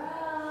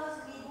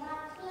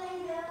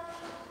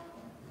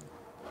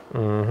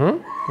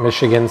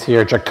 Michigan's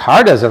here.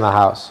 Jakarta's in the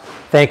house.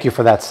 Thank you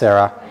for that,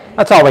 Sarah.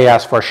 That's all we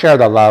ask for. Share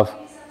the love.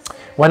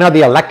 When are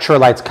the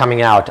electrolytes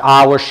coming out?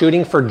 We're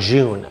shooting for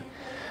June.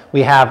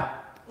 We have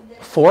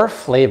 4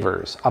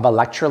 flavors of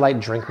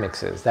electrolyte drink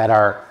mixes that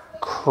are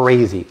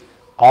crazy.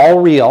 All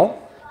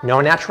real,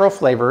 no natural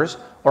flavors,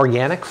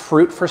 organic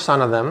fruit for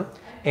some of them,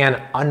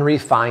 and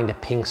unrefined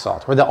pink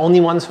salt. We're the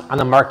only ones on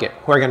the market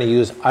who are going to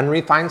use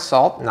unrefined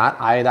salt, not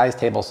iodized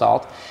table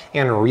salt,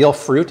 and real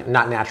fruit,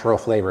 not natural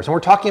flavors. And we're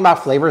talking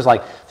about flavors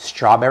like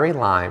strawberry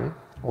lime,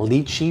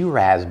 lychee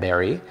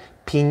raspberry,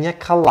 pina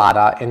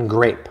colada, and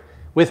grape,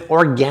 with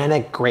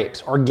organic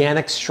grapes,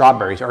 organic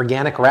strawberries,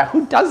 organic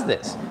who does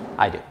this?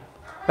 I do.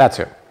 That's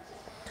who. All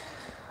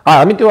right,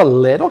 let me do a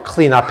little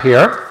cleanup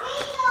here.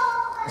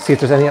 See if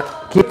there's any.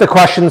 Keep the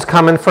questions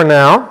coming for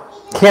now.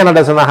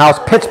 Canada's in the house.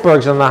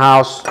 Pittsburgh's in the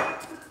house.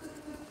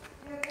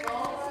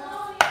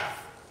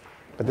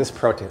 But this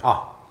protein,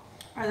 Are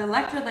the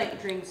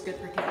electrolyte drinks good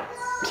for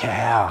kids?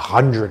 Yeah,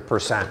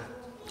 100%.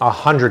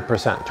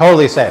 100%.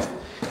 Totally safe.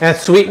 And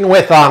it's sweetened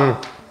with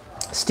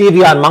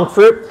stevia and monk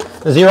fruit,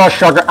 0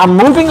 sugar. I'm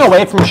moving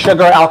away from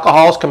sugar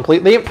alcohols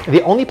completely.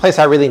 The only place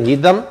I really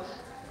need them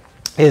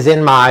is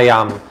in my,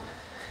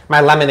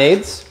 my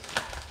lemonades,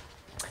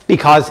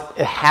 because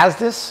it has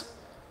this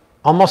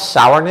almost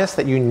sourness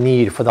that you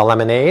need for the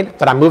lemonade,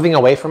 but I'm moving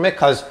away from it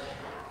because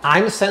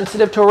I'm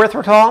sensitive to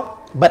erythritol,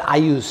 but I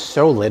use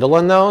so little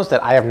in those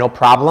that I have no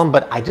problem,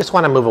 but I just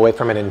want to move away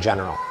from it in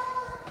general.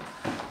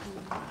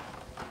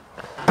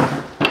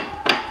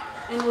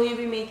 And will you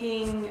be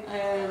making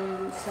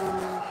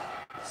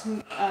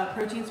some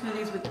protein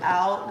smoothies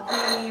without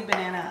the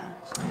banana?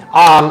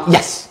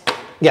 Yes.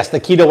 Yes, the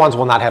keto ones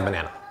will not have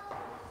banana.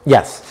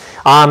 Yes.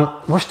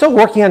 We're still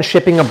working on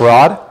shipping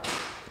abroad.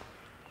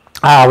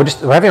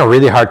 We're having a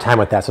really hard time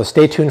with that, so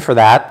stay tuned for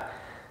that.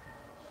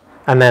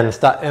 And then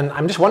and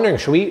I'm just wondering,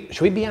 should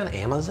we be on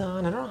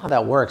Amazon? I don't know how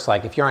that works.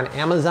 Like, if you're on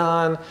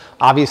Amazon,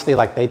 obviously,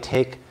 like, they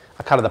take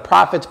a cut of the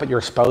profits, but you're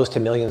exposed to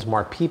millions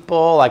more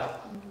people. Like,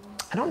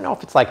 I don't know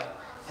if it's like,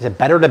 is it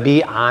better to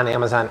be on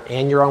Amazon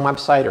and your own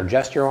website, or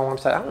just your own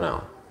website? I don't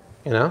know.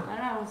 You know? I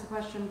don't know. It's a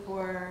question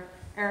for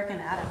Eric and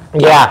Adam.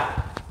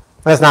 Yeah,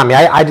 that's not me.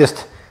 I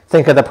just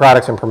think of the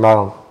products and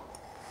promote them.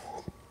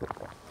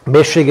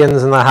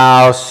 Michigan's in the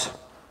house.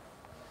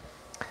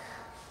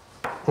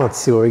 Let's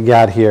see what we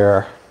got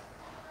here.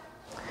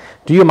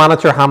 Do you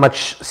monitor how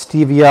much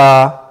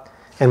stevia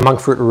and monk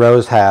fruit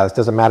rose has?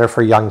 Does it matter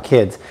for young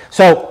kids?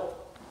 So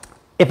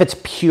if it's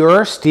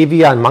pure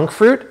stevia and monk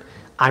fruit,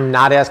 I'm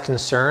not as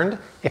concerned.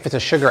 If it's a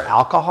sugar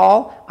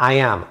alcohol, I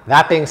am.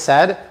 That being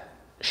said,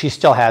 she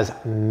still has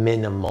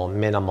minimal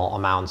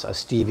amounts of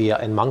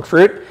stevia and monk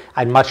fruit.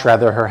 I'd much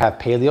rather her have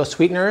paleo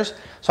sweeteners.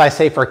 So I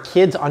say for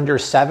kids under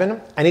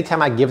 7,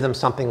 anytime I give them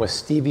something with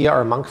stevia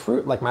or monk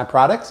fruit, like my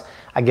products,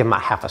 I give them a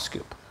half a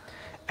scoop.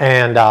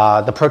 And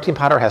the protein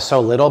powder has so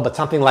little, but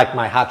something like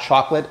my hot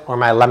chocolate or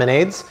my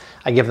lemonades,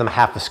 I give them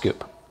half a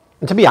scoop.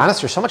 And to be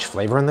honest, there's so much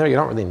flavor in there, you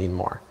don't really need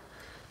more.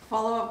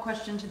 Follow-up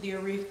question to the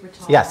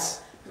erythritol.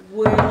 Yes.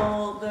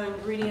 Will the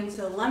ingredients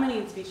of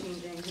lemonades be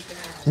changing?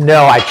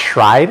 No, I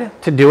tried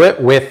to do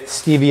it with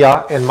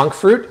stevia and monk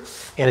fruit,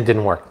 and it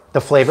didn't work. The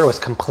flavor was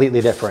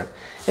completely different.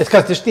 It's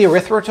because just the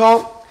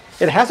erythritol,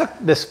 it has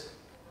this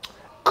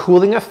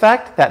cooling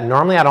effect that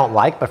normally I don't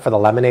like, but for the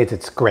lemonades,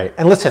 it's great.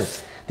 And listen,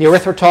 the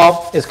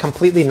erythritol is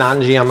completely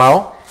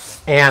non-GMO,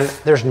 and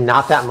there's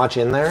not that much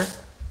in there,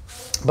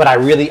 but I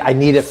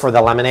need it for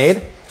the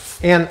lemonade.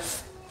 And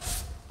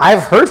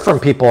I've heard from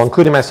people,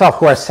 including myself,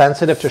 who are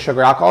sensitive to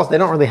sugar alcohols. They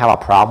don't really have a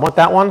problem with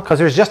that one because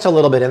there's just a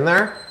little bit in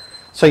there.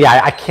 So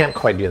yeah, I can't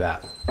quite do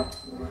that.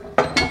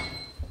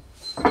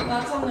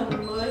 That's on the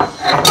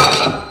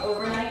mush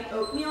overnight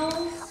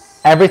oatmeals.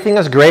 Everything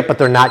is great, but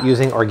they're not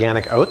using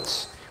organic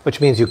oats,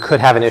 which means you could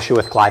have an issue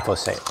with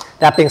glyphosate.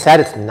 That being said,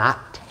 it's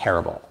not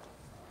terrible.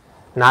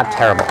 Not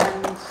terrible.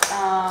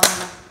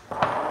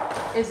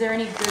 Is there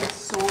any good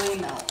soy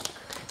milk?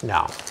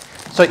 No.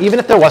 So even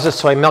if there was a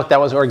soy milk that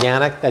was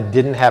organic, that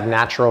didn't have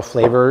natural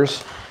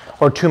flavors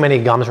or too many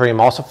gums or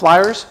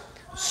emulsifiers,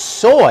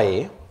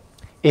 soy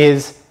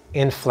is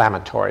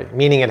inflammatory,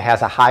 meaning it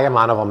has a high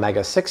amount of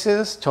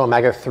omega-6s to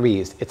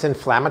omega-3s. It's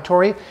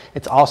inflammatory.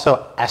 It's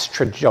also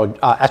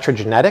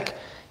estrogenic.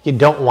 You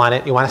don't want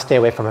it. You want to stay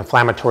away from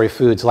inflammatory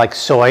foods like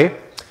soy,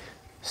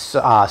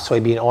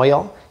 soybean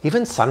oil,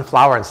 even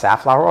sunflower and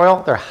safflower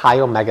oil. They're high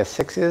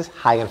omega-6s,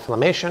 high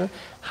inflammation.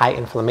 High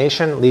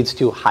inflammation leads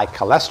to high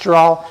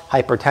cholesterol,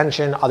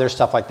 hypertension, other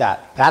stuff like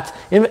that.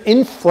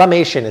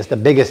 Inflammation is the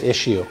biggest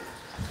issue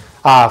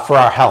for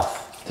our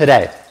health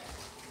today.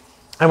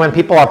 And when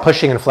people are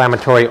pushing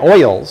inflammatory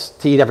oils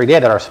to eat every day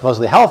that are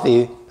supposedly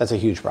healthy, that's a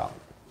huge problem.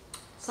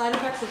 Side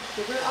effects of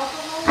sugar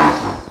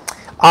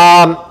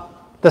alcohol?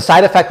 The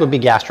side effect would be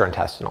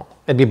gastrointestinal.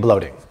 It'd be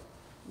bloating.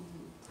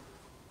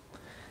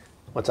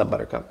 What's up,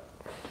 Buttercup?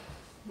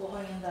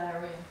 Bloating and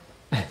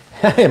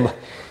diarrhea.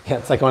 Yeah,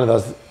 it's like one of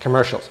those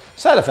commercials.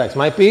 Side effects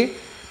might be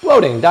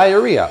bloating,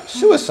 diarrhea,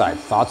 suicide,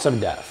 thoughts of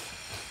death.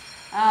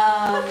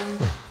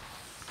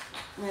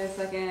 Wait a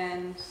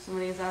second.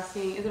 Somebody is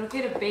asking, is it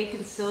okay to bake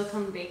in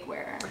silicone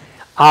bakeware?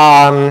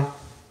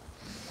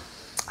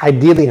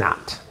 Ideally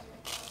not.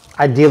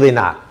 Ideally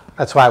not.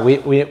 That's why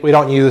we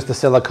don't use the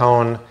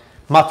silicone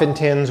muffin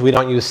tins. We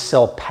don't use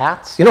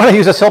silpats. You know what I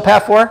use a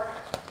silpat for?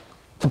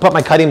 To put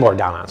my cutting board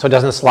down on so it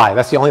doesn't slide.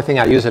 That's the only thing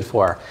I use it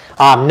for.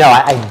 No,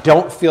 I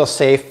don't feel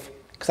safe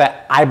because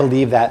I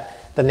believe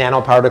that the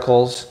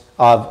nanoparticles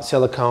of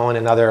silicone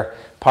and other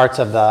parts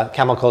of the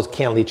chemicals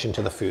can leach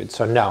into the food.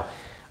 So no.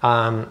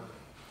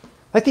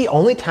 Like the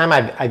only time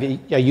I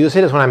use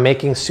it is when I'm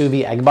making sous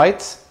vide egg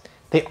bites.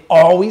 They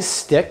always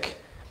stick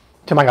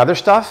to my other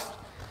stuff.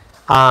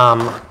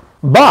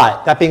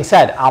 But that being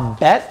said, I'll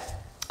bet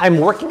I'm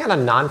working on a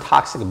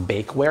non-toxic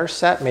bakeware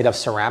set made of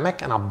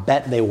ceramic, and I'll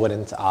bet they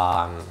wouldn't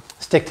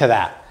stick to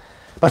that.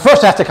 But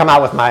first I have to come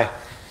out with my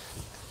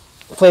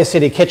Flay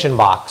City kitchen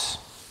box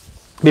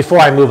before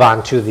I move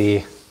on to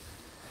the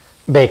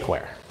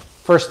bakeware.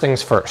 First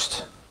things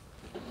first.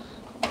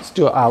 Let's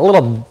do a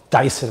little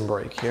Dyson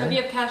break here. So if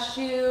you have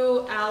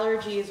cashew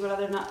allergies, what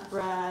other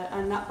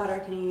nut butter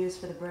can you use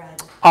for the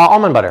bread?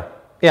 Almond butter.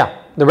 Yeah,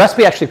 the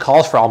recipe actually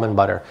calls for almond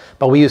butter,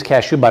 but we use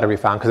cashew butter we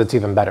found because it's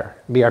even better.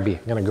 BRB.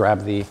 I'm gonna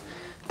grab the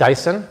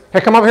Dyson.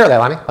 Here, come over here,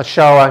 Leilani. Let's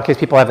show in case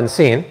people haven't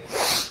seen.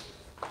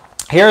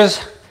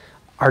 Here's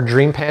our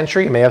dream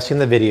pantry. You may have seen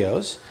the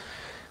videos.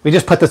 We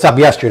just put this up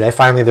yesterday.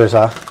 Finally, there's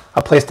a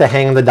place to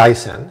hang the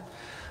Dyson.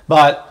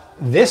 But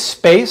this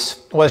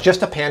space was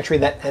just a pantry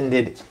that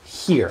ended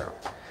here.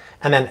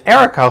 And then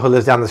Erica, who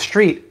lives down the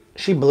street,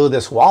 she blew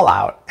this wall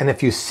out. And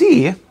if you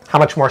see how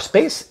much more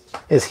space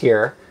is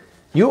here,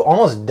 you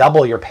almost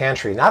double your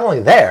pantry. Not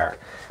only there,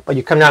 but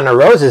you come down to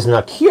Rose's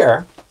nook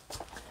here,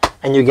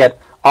 and you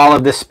get all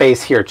of this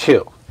space here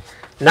too.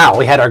 Now,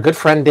 we had our good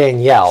friend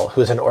Danielle,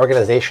 who's an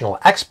organizational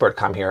expert,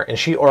 come here, and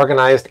she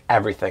organized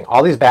everything.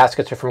 All these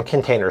baskets are from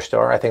Container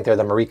Store. I think they're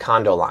the Marie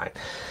Kondo line.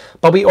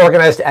 But we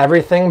organized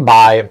everything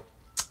by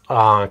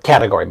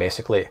category,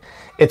 basically.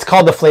 It's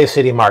called the Flave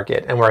City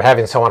Market, and we're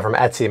having someone from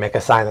Etsy make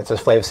a sign that says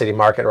Flave City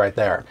Market right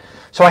there.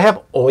 So I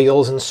have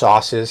oils and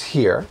sauces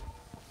here.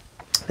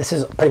 This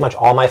is pretty much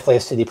all my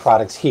Flave City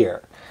products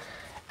here.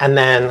 And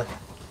then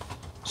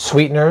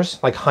sweeteners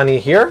like honey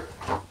here.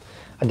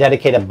 A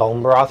dedicated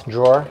bone broth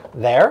drawer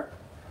there.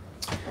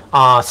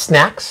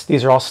 Snacks,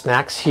 these are all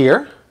snacks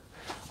here.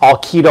 All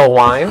keto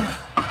wine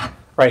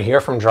right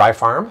here from Dry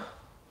Farm.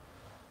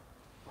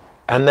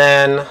 And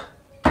then,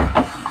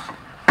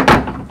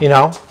 you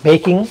know,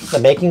 baking, the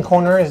baking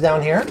corner is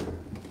down here.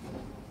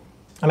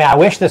 I mean, I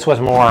wish this was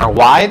more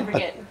wide,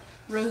 but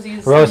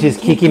Rosie's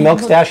Kiki Milk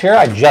stash here.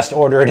 I just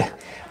ordered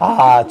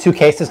 2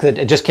 cases because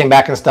it just came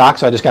back in stock,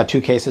 so I just got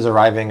 2 cases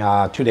arriving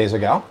 2 days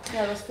ago.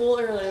 Yeah, it was full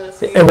earlier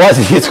this week. It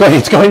was.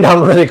 It's going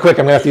down really quick.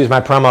 I'm going to have to use my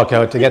promo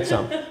code to get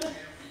some.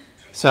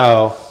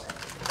 So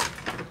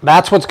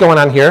that's what's going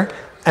on here.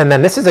 And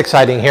then this is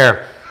exciting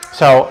here.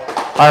 So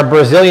our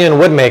Brazilian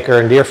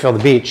woodmaker in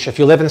Deerfield Beach, if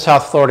you live in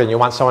South Florida and you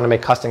want someone to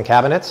make custom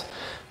cabinets,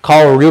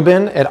 call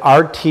Ruben at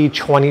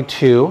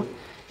RT22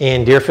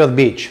 in Deerfield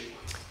Beach.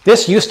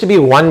 This used to be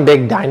one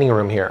big dining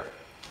room here.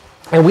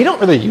 And we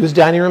don't really use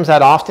dining rooms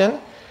that often,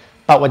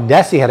 but what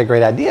Desi had a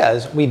great idea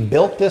is we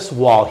built this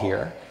wall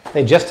here.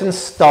 They just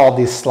installed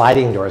these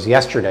sliding doors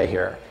yesterday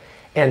here.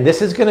 And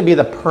this is gonna be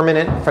the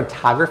permanent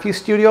photography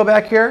studio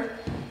back here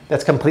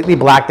that's completely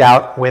blacked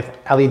out with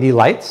LED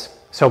lights,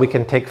 so we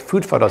can take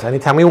food photos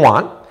anytime we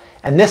want.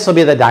 And this will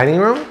be the dining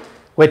room,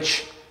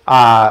 which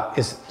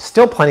is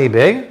still plenty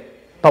big,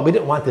 but we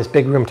didn't want this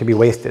big room to be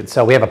wasted.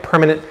 So we have a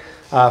permanent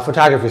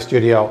photography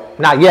studio,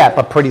 not yet,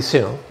 but pretty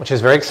soon, which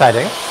is very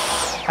exciting.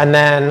 And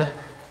then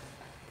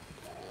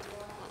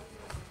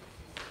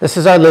This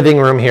is our living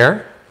room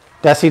here.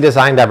 Desi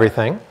designed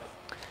everything.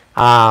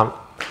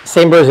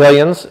 Same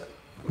Brazilians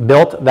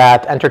built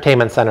that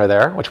entertainment center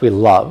there, which we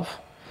love.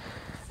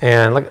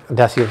 And look,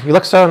 Desi, you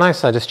look so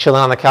nice. Just chilling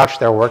on the couch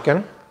there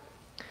working.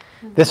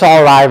 This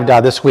all arrived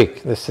this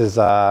week. This is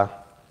from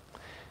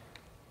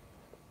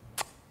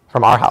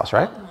our house,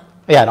 right?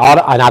 Yeah,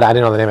 I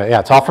didn't know the name of it. Yeah,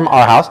 it's all from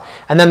our house.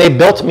 And then they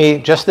built me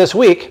just this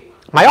week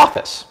my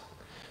office.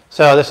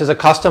 So this is a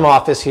custom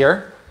office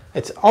here.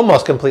 It's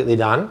almost completely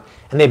done.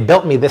 And they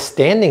built me this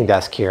standing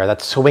desk here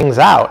that swings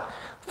out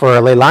for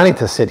Leilani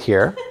to sit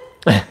here.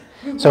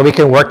 So we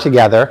can work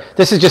together.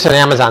 This is just an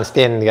Amazon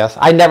standing desk.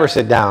 I never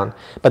sit down,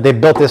 but they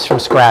built this from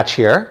scratch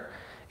here.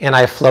 And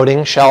I have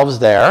floating shelves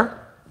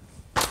there.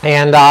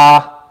 And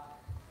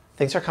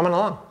things are coming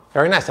along.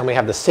 Very nice. And we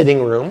have the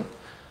sitting room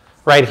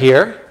right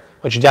here,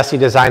 which Desi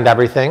designed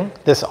everything.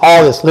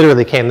 All this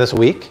literally came this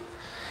week.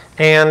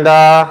 And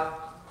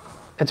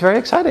it's very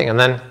exciting. And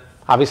then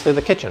obviously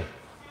the kitchen.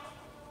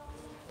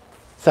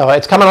 So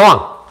it's coming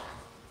along.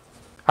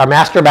 Our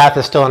master bath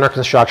is still under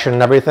construction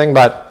and everything,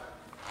 but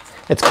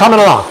it's coming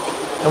along.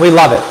 And we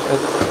love it.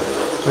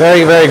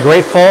 Very, very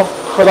grateful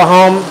for the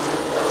home.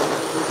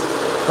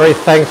 Very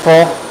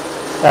thankful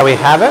that we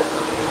have it.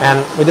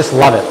 And we just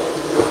love it.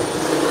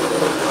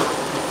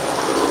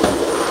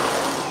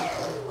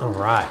 All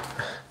right.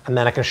 And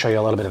then I can show you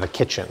a little bit of the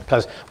kitchen,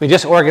 because we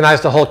just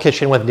organized the whole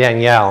kitchen with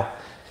Danielle.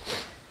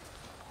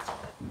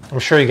 I'm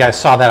sure you guys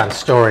saw that on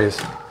stories.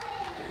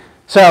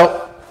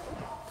 So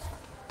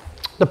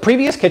the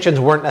previous kitchens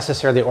weren't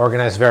necessarily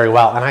organized very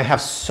well, and I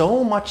have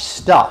so much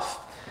stuff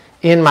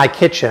in my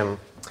kitchen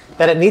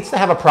that it needs to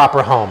have a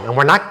proper home, and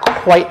we're not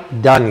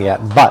quite done yet.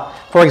 But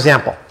for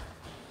example,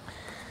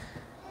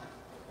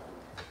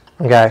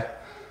 okay,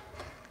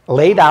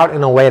 laid out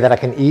in a way that I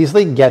can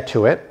easily get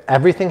to it,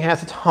 everything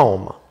has its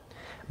home.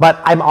 But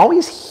I'm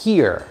always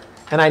here.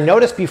 And I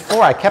noticed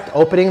before I kept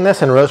opening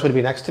this and Rose would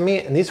be next to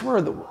me, and these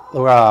were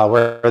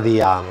where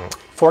the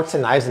forks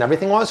and knives and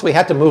everything was, so we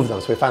had to move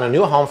them. So we found a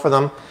new home for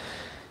them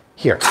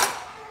here.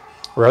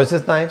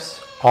 Rose's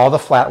knives, all the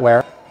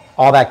flatware,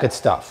 all that good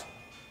stuff.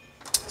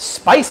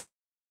 Spices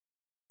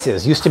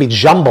used to be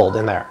jumbled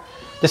in there.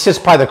 This is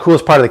probably the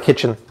coolest part of the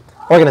kitchen,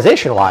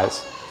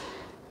 organization-wise.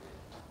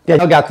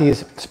 Danielle got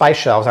these spice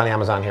shelves on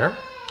Amazon here.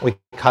 We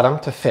cut them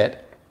to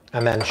fit,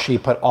 and then she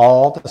put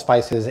all the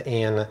spices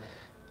in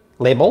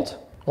labeled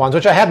ones,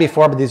 which I had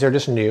before, but these are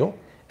just new.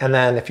 And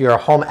then if you're a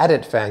home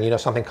edit fan, you know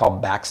something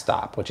called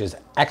backstop, which is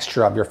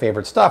extra of your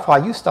favorite stuff.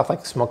 Well, I use stuff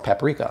like smoked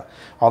paprika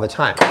all the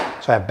time.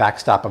 So I have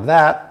backstop of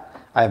that.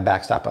 I have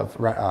backstop of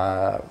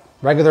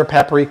regular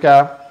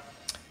paprika.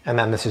 And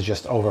then this is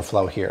just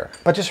overflow here.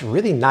 But just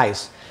really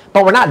nice.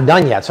 But we're not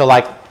done yet. So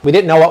like, we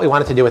didn't know what we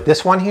wanted to do with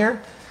this one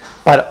here.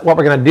 But what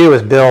we're going to do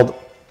is build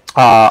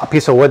a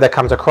piece of wood that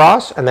comes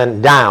across and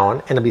then down,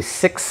 and it'll be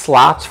 6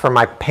 slots for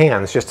my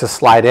pans just to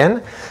slide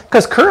in.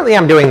 Because currently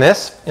I'm doing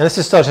this, and this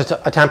is still just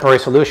a temporary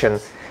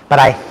solution, but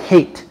I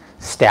hate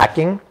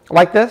stacking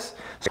like this.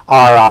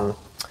 Our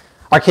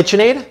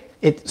KitchenAid,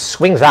 it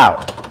swings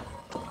out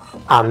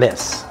on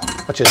this,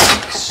 which is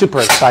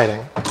super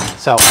exciting.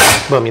 So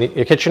boom, you need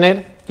your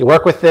KitchenAid, you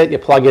work with it, you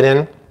plug it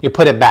in, you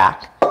put it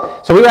back.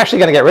 So we were actually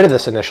going to get rid of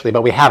this initially,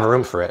 but we have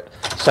room for it.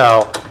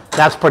 So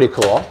that's pretty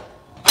cool.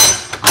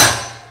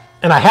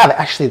 And I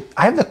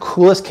have the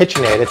coolest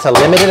KitchenAid. It's a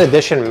limited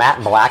edition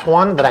matte black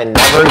one that I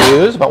never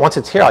use, but once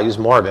it's here, I'll use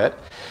more of it.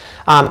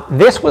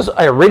 This was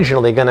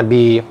originally going to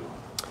be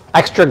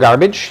extra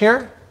garbage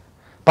here,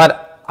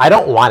 but I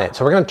don't want it.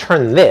 So we're going to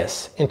turn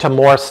this into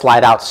more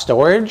slide out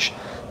storage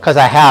because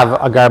I have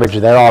a garbage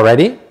there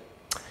already.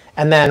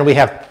 And then we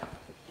have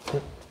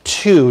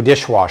 2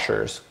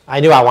 dishwashers. I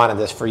knew I wanted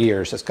this for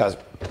years just because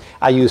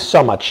I use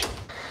so much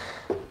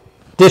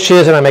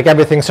dishes and I make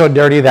everything so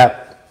dirty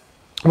that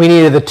we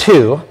needed the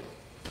 2.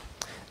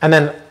 And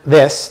then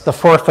this, the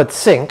 4-foot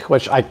sink,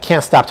 which I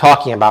can't stop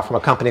talking about, from a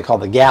company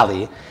called The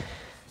Galley.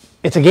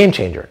 It's a game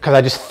changer because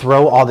I just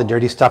throw all the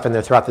dirty stuff in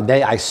there throughout the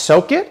day. I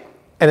soak it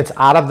and it's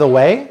out of the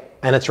way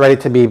and it's ready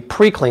to be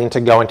pre-cleaned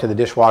to go into the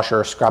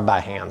dishwasher or scrub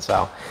by hand.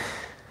 So,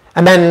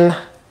 and then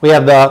we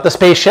have the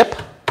spaceship.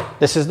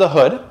 This is the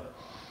hood,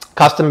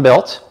 custom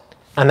built.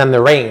 And then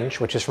the range,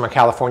 which is from a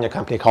California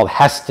company called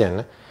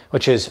Heston,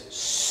 which is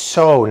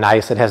so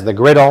nice. It has the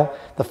griddle,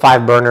 the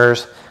 5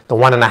 burners, the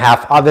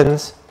 1.5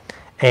 ovens,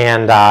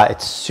 and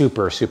it's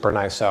super, super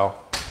nice. So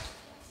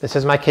this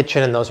is my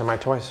kitchen and those are my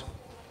toys.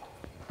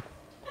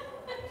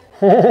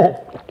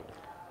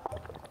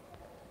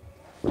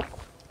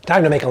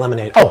 Time to make a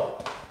lemonade. Oh,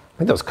 I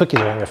think those cookies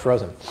are gonna get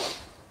frozen.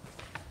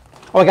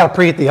 Oh, I gotta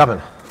preheat the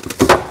oven.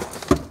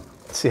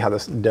 Let's see how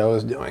this dough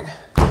is doing.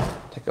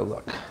 Take a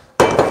look.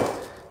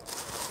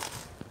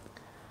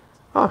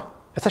 Oh,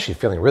 it's actually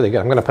feeling really good.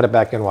 I'm gonna put it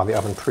back in while the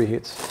oven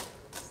preheats.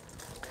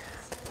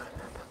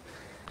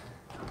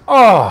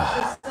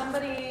 Oh.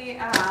 Somebody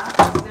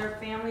asked, their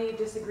family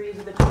disagrees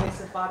with the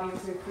choice of body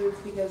food foods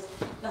because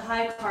the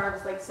high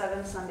carbs like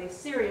 7 Sunday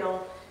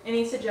cereal.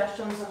 Any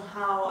suggestions on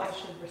how I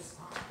should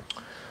respond?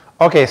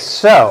 Okay,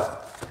 so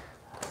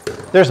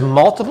there's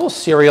multiple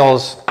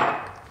cereals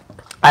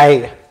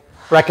I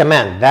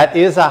recommend. That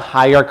is a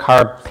higher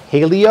carb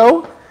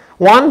paleo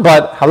one,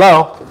 but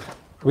hello,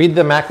 read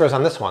the macros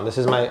on this one. This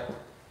is my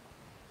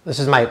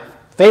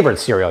favorite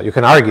cereal. You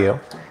can argue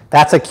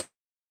that's a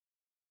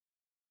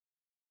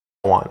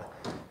one.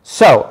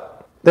 So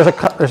there's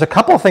a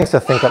couple of things to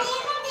think of.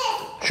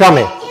 Show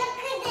me.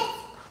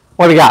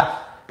 What do we got?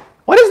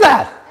 What is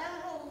that?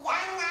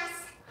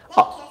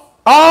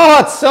 Oh,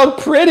 it's so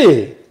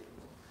pretty.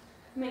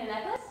 You made a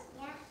necklace?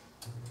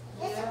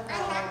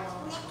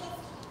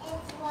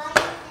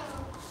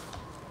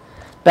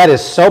 That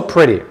is so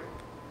pretty.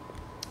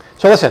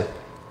 So listen,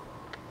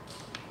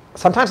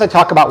 sometimes I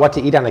talk about what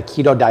to eat on a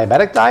keto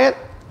diabetic diet,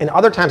 and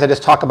other times I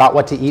just talk about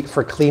what to eat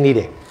for clean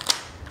eating.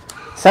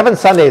 7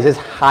 Sundays is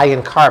high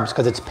in carbs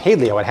because it's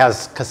paleo. It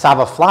has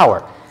cassava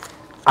flour.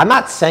 I'm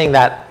not saying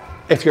that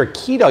if you're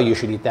keto, you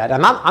should eat that.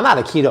 I'm not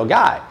a keto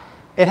guy.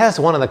 It has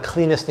one of the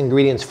cleanest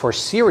ingredients for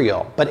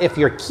cereal. But if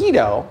you're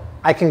keto,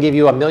 I can give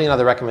you a million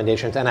other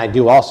recommendations, and I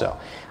do also.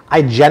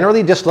 I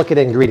generally just look at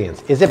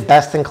ingredients. Is it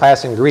best in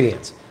class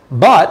ingredients?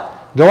 But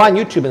go on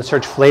YouTube and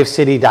search Flav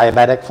City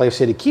Diabetic, Flav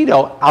City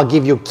Keto. I'll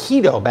give you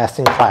keto best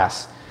in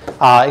class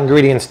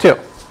ingredients too.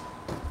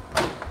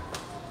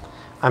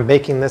 I'm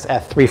baking this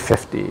at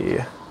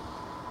 350.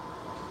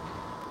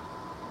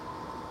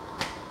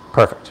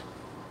 Perfect.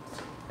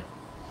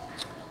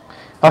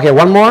 Okay,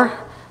 one more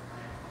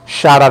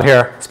shout out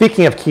here.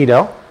 Speaking of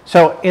keto,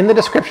 so in the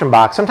description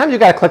box, sometimes you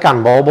got to click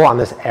on mobile on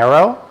this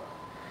arrow.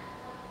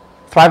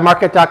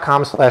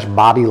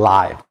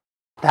 thrivemarket.com/BobbyLive.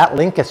 That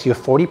link gets you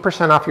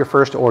 40% off your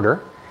first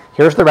order.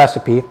 Here's the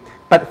recipe.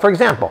 But for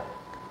example,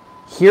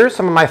 here's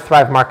some of my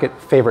Thrive Market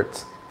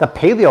favorites. The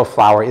paleo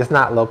flour is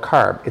not low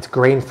carb. It's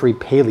grain-free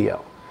paleo.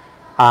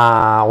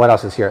 What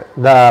else is here?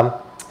 The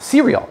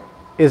cereal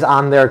is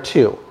on there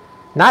too.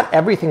 Not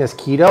everything is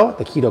keto.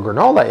 The keto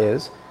granola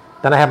is.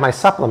 Then I have my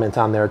supplements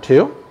on there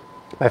too.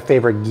 My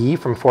favorite ghee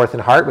from Fourth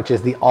and Heart, which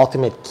is the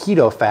ultimate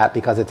keto fat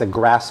because it's a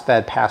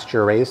grass-fed,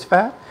 pasture-raised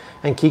fat,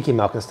 and Kiki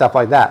Milk and stuff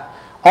like that.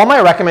 All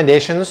my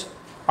recommendations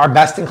are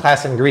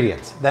best-in-class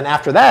ingredients. Then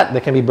after that, they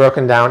can be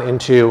broken down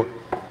into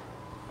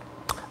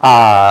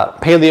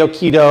paleo,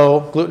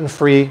 keto,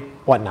 gluten-free,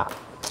 whatnot.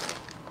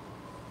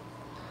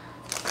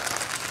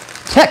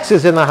 Tex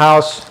is in the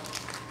house.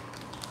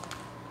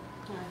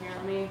 Here,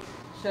 let me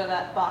show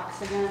that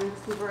box again because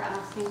people were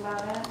asking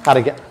about it. How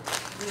to get?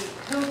 The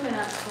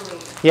coconut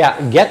flakes. Yeah,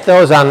 get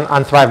those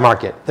on Thrive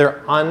Market.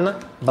 They're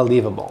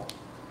unbelievable.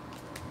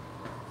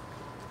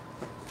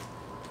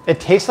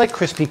 It tastes like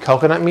crispy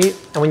coconut meat,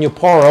 and when you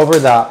pour over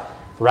the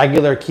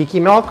regular Kiki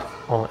Milk,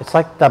 oh, it's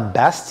like the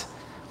best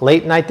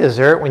late night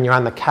dessert when you're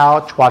on the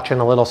couch watching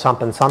a little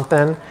something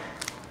something,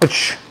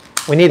 which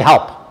we need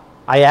help.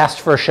 I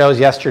asked for shows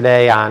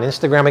yesterday on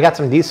Instagram. We got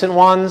some decent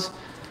ones,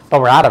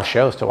 but we're out of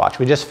shows to watch.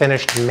 We just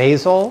finished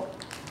Maisel,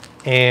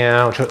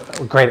 and which was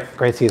a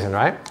great season,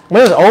 right?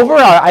 When it was over,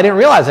 I didn't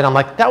realize it. I'm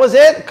like, that was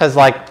it? Because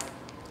like, it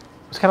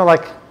was kind of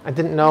like, I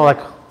didn't know like,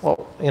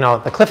 well, you know,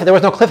 there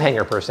was no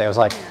cliffhanger per se. It was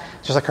like,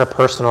 it's just like her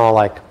personal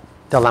like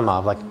dilemma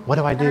of like, what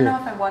do I do? I don't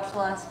know if I watched the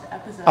last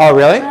episode. Oh,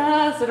 really?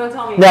 So don't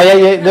tell me.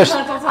 Yeah. There's,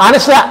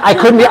 honestly, I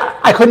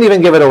couldn't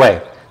even give it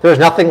away. There's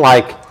nothing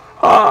like,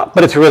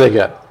 but it's really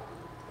good.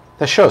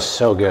 The show's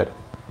so good.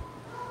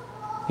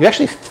 You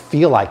actually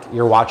feel like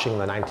you're watching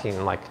the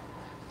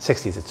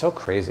 1960s. It's so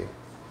crazy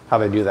how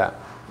they do that.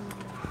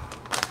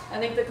 I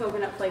think the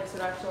coconut flakes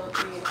would actually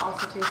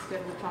also taste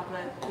good with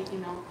chocolate Kiki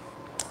Milk.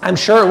 I'm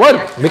sure it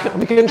would.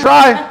 We can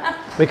try.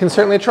 We can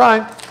certainly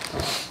try.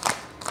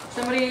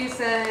 Somebody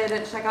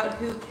said check out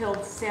Who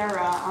Killed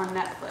Sarah on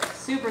Netflix.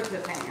 Super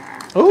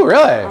cliffhanger. Oh,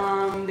 really?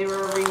 They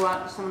were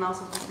someone else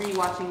was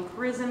rewatching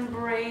Prison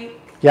Break.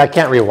 Yeah, I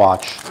can't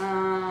rewatch.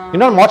 You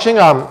know what I'm watching?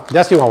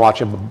 Yes, you want to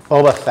watch it.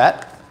 Boba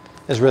Fett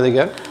is really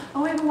good.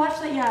 Oh, I haven't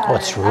watched that yet. Oh,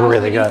 it's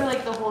really good. For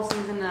like the whole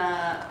season.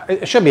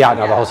 It should be out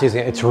now, the whole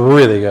season. It's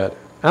really good.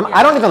 And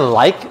I don't even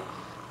like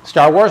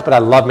Star Wars, but I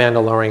love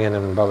Mandalorian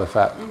and Boba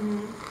Fett.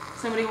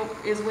 Somebody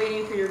is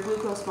waiting for your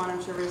glucose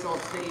monitor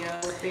results video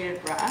with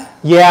bated breath.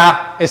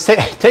 Yeah, it's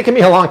taken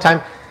me a long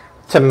time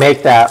to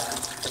make that.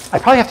 I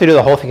probably have to do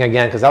the whole thing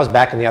again because I was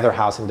back in the other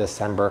house in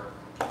December.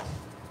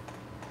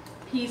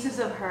 Pieces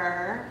of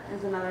Her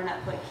is another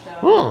Netflix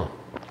show.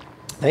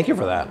 Thank you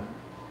for that.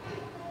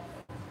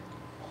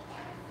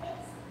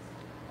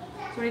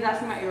 Somebody's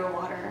asking about your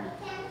water.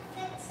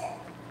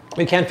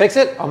 We can't fix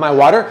it? Oh, my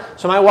water?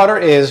 So my water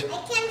is... I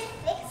can't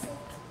fix it.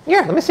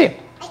 Here, let me see.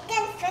 I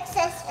can't fix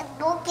it. It's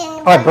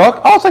broken. Oh, it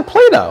broke? Oh, it's like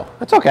Play-Doh.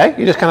 It's okay.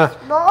 You just kind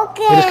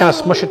of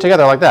smush it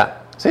together like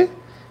that. See?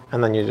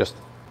 And then you just...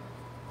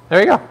 There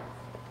you go.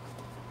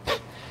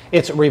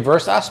 It's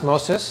reverse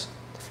osmosis,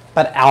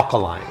 but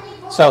alkaline.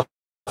 So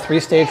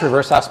 3-stage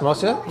reverse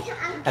osmosis,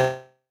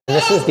 and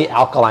this is the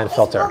alkaline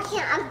filter.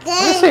 Let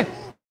me see.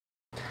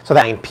 So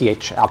that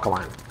pH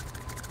alkaline.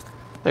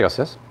 There you go,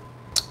 sis.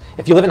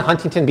 If you live in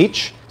Huntington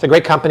Beach, it's a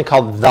great company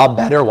called The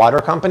Better Water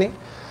Company.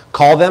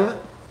 Call them,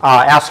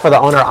 ask for the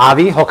owner,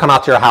 Avi. He'll come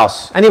out to your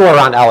house anywhere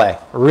around LA.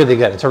 Really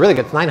good. It's a really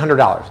good, it's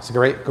 $900. It's a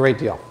great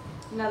deal.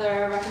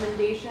 Another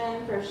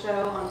recommendation for a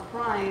show on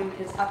Prime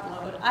is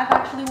Upload. I've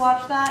actually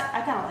watched that. I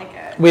kind of like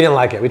it. We didn't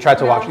like it. We tried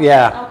to watch. No?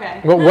 Yeah.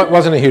 Okay.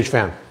 Wasn't a huge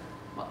fan.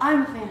 Well,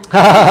 I'm a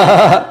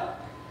fan.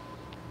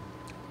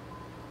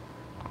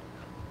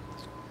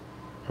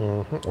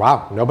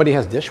 Wow, nobody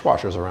has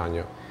dishwashers around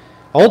you.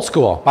 Old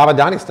school, Baba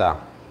Donnie style.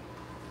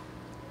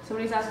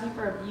 Somebody's asking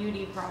for a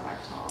beauty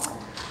product haul.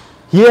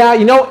 Yeah,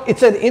 you know,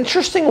 it's an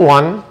interesting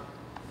one.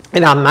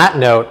 And on that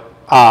note,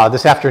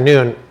 this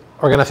afternoon,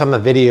 we're going to film a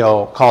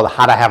video called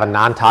How to Have a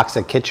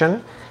Non-Toxic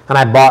Kitchen. And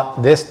I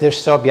bought this dish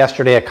soap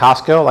yesterday at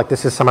Costco. Like,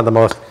 this is some of the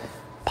most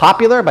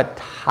popular but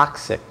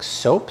toxic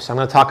soaps. I'm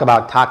going to talk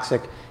about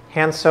toxic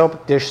hand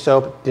soap,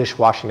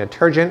 dishwashing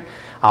detergent,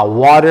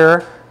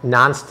 water,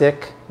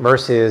 nonstick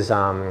versus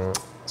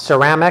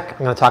ceramic. I'm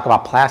going to talk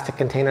about plastic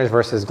containers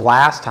versus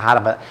glass, to how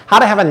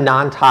to have a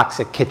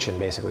non-toxic kitchen,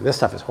 basically. This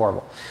stuff is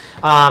horrible.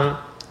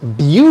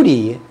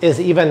 Beauty is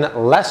even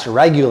less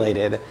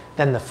regulated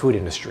than the food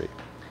industry.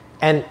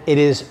 And it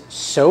is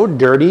so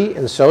dirty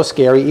and so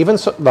scary. Even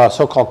the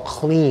so-called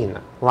clean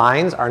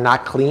lines are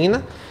not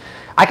clean.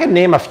 I could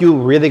name a few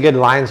really good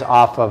lines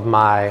off of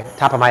my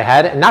top of my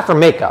head, and not for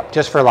makeup,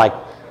 just for like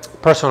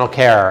personal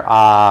care.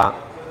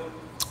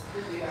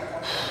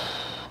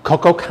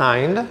 Coco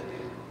Kind,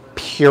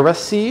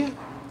 Puracy,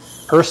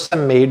 Ursa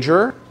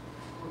Major.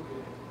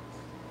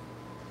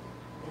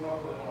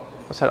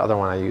 What's that other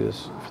one I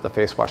use for the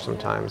face wash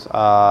sometimes?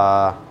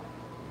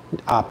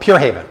 Pure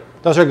Haven.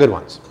 Those are good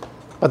ones,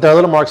 but they're a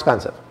little more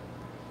expensive.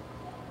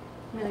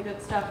 Really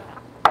good stuff.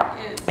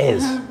 It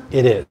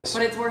is.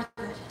 But it's worth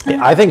it.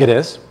 I think it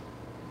is.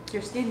 It's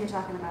your skin you're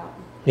talking about.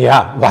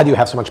 Yeah, why do you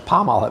have so much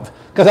palm olive?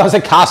 Because I was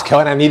at Costco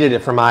and I needed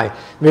it for my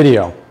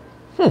video.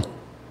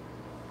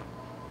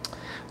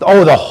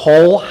 Oh, the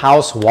whole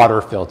house water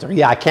filter.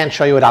 Yeah, I can't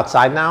show you it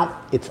outside now.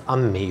 It's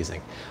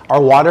amazing.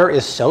 Our water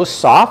is so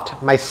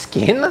soft, my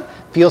skin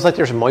feels like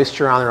there's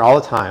moisture on there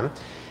all the time.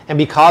 And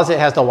because it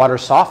has the water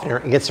softener,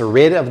 it gets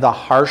rid of the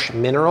harsh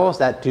minerals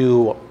that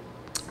do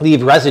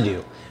leave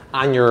residue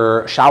on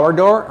your shower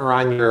door or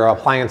on your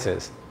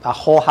appliances. The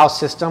whole house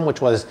system, which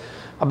was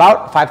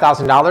about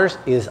 $5,000,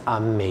 is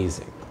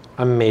amazing.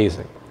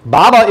 Amazing.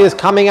 Baba is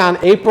coming on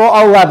April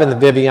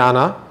 11th,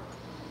 Viviana.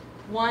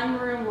 One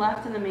room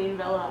left in the main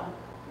villa.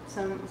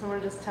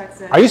 Someone just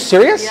texted. Are you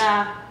serious?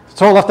 Yeah.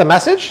 Someone left a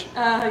message?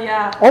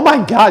 Yeah. Oh my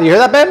God, you hear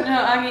that, babe?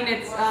 No, I mean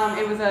it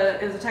was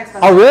a text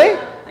message. Oh really?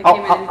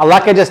 Oh,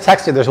 Aleka just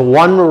texted, there's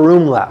one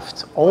room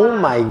left. Oh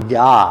my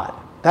God,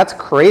 that's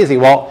crazy.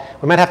 Well,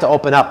 we might have to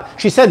open up.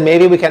 She said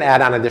maybe we can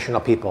add on additional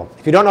people.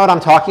 If you don't know what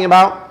I'm talking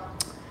about,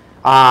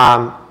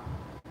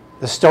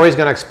 the story's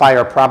gonna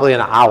expire probably in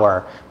an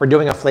hour. We're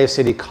doing a Flave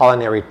City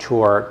culinary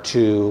tour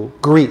to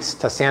Greece,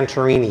 to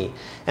Santorini,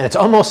 and it's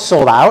almost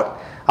sold out.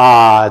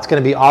 It's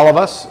going to be all of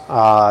us,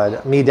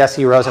 me,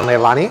 Desi, Rose, and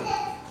Leilani,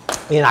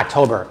 in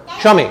October.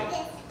 Show me.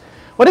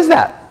 What is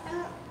that?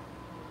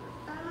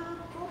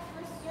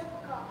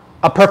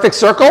 A perfect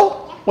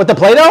circle with the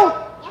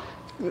Play-Doh?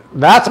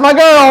 That's my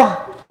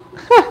girl.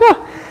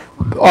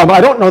 I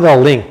don't know the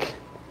link,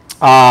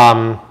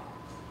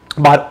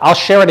 but I'll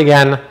share it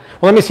again.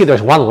 Well, let me see.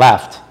 There's one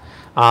left.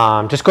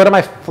 Just go to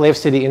my Flave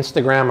City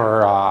Instagram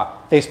or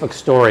Facebook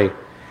story.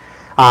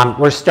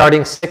 We're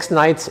starting 6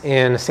 nights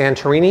in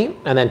Santorini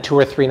and then 2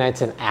 or 3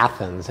 nights in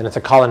Athens, and it's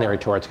a culinary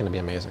tour. It's going to be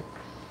amazing.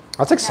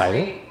 That's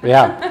exciting.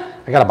 Yeah,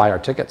 I got to buy our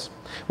tickets.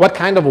 What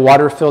kind of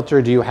water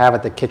filter do you have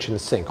at the kitchen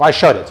sink? Oh, I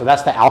showed it. So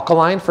that's the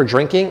alkaline for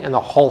drinking, and the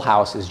whole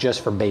house is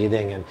just for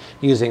bathing and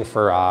using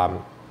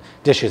for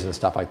dishes and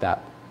stuff like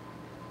that.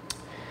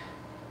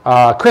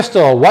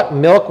 Crystal, what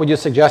milk would you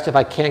suggest if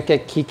I can't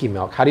get Kiki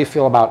Milk? How do you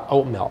feel about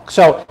oat milk?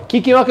 So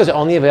Kiki Milk is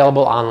only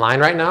available online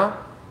right now.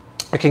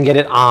 You can get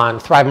it on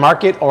Thrive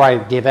Market, or I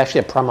gave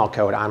actually a promo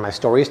code on my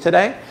stories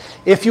today.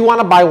 If you want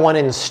to buy one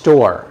in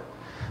store,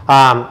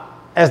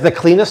 as the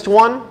cleanest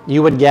one,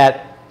 you would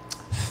get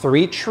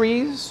 3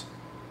 Trees,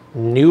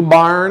 New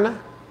Barn,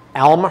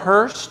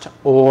 Elmhurst,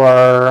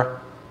 or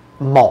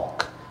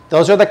Mulk.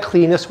 Those are the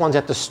cleanest ones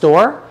at the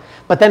store.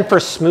 But then for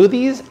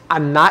smoothies,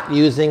 I'm not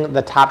using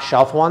the top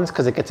shelf ones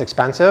because it gets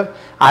expensive.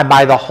 I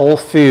buy the Whole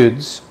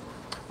Foods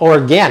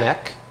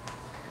organic,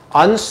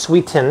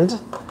 unsweetened,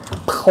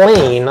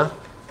 plain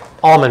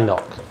almond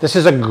milk. This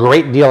is a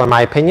great deal in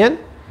my opinion.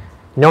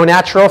 No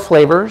natural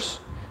flavors,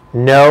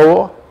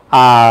 no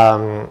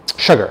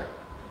sugar.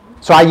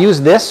 So I use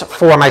this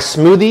for my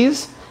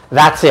smoothies.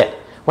 That's it.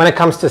 When it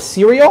comes to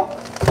cereal,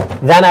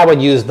 then I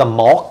would use the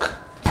Mulk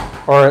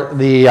or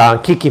the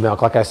Kiki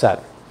Milk, like I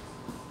said.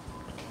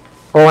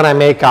 Or when I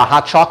make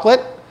hot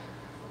chocolate,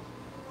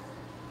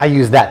 I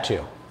use that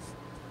too,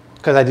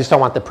 because I just don't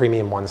want the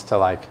premium ones to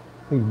like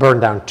burn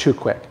down too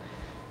quick.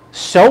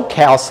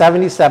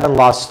 SoCal77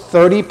 lost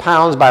 30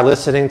 pounds by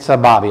listening to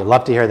Bobby.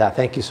 Love to hear that.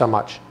 Thank you so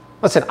much.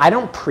 Listen, I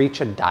don't preach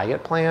a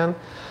diet plan.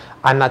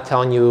 I'm not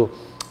telling you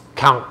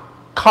count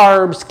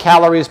carbs,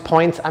 calories,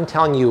 points. I'm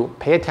telling you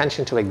pay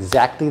attention to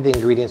exactly the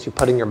ingredients you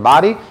put in your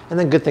body, and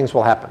then good things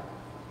will happen.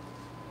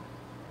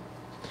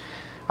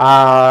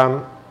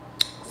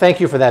 Thank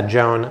you for that,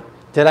 Joan.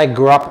 Did I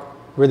grow up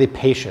really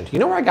patient. You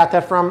know where I got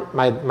that from?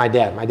 My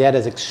dad. My dad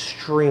is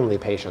extremely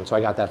patient, so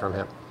I got that from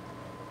him.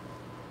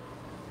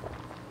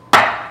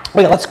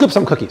 Wait, let's scoop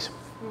some cookies.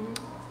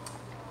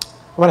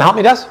 You want to help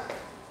me, Des?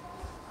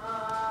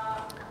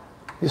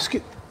 You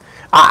scoop.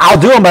 I'll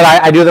do them, but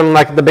I do them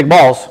like the big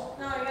balls.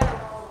 No, you gotta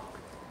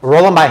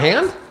Roll them by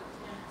hand? Yeah.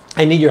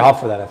 I need your help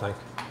for that, I think.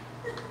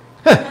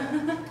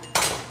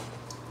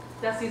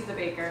 Desi's the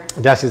baker.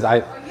 Desi's,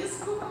 You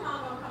scoop them,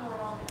 I'll come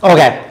roll.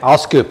 Okay, I'll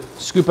scoop.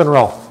 Scoop and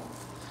roll.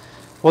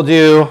 Want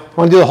to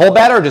do the whole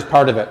batter or just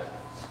part of it?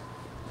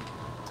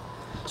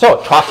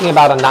 So, talking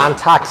about a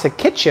non-toxic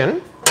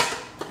kitchen,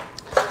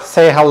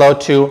 say hello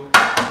to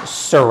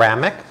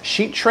ceramic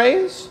sheet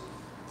trays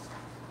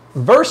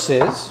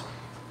versus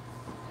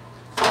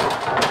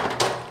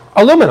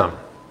aluminum.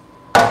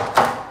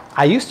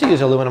 I used to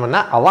use aluminum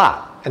a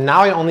lot, and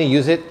now I only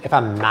use it if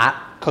I'm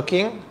not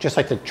cooking, just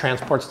like to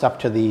transport stuff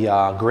to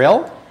the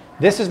grill.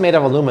 This is made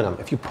of aluminum.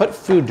 If you put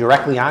food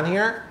directly on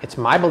here, it's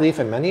my belief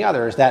and many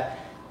others that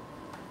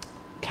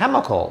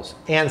chemicals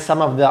and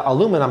some of the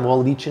aluminum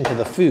will leach into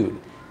the food.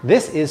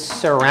 This is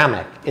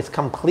ceramic. It's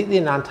completely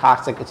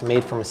non-toxic. It's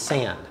made from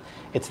sand.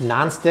 It's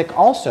non-stick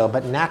also,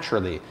 but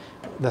naturally.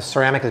 The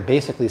ceramic is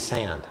basically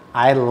sand.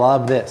 I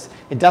love this.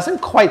 It doesn't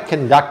quite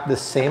conduct the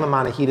same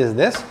amount of heat as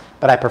this,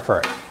 but I prefer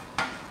it.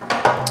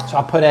 So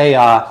I'll put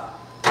a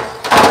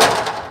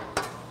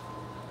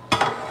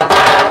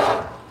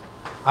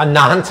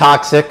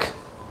non-toxic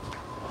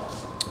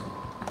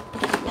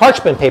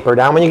parchment paper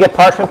down. When you get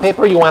parchment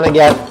paper, you want to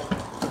get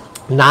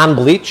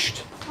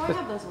non-bleached. Oh, I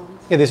have those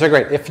ones. Yeah, these are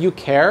great. If you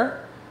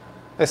care,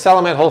 they sell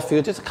them at Whole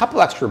Foods. It's a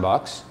couple extra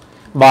bucks,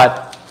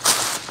 but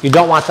you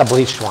don't want the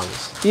bleached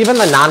ones. Even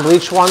the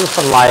non-bleached ones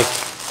from like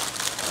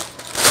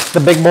the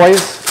big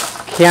boys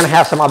can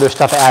have some other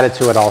stuff added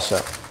to it also.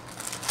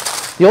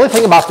 The only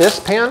thing about this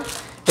pan,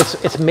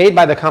 it's made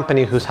by the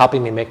company who's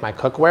helping me make my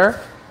cookware,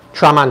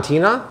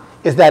 Tramontina,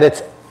 is that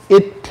it's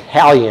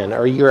Italian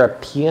or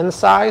European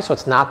size, so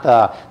it's not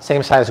the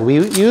same size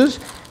we use.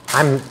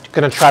 I'm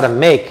going to try to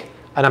make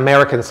an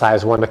American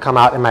size one to come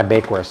out in my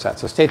bakeware set,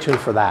 so stay tuned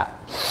for that.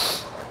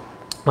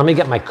 Let me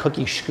get my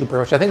cookie scooper,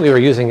 which I think we were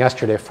using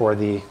yesterday for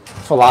the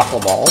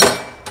falafel balls.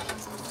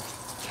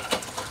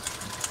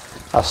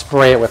 I'll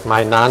spray it with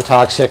my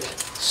non-toxic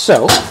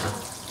soap.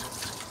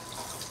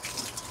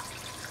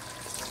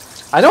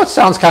 I know it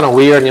sounds kind of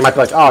weird, and you might be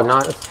like, oh,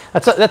 no,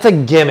 that's a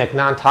gimmick,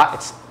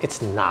 non-toxic.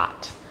 It's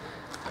not.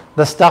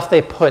 The stuff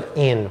they put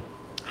in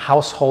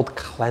household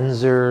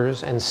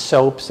cleansers and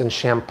soaps and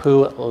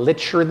shampoo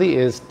literally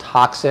is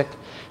toxic,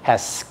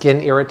 has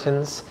skin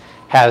irritants,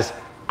 has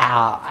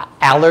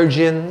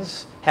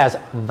allergens, has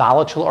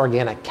volatile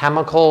organic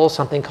chemicals,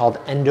 something called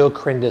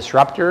endocrine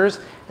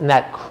disruptors, and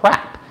that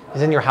crap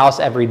is in your house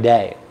every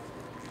day.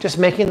 Just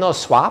making those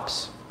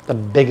swaps, the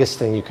biggest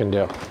thing you can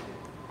do.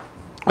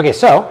 Okay,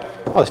 so,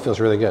 oh, this feels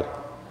really good.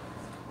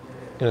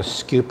 Gonna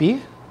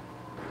scoopy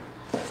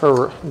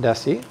for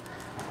Desi.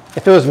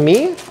 If it was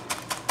me,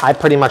 I'd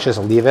pretty much just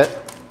leave it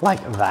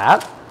like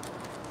that.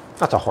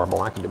 That's a horrible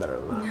one. I can do better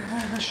than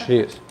that.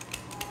 Jeez.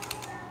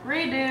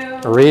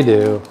 Redo.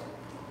 Redo.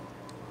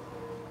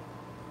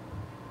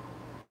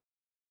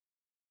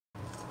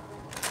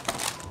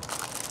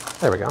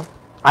 There we go.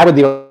 I would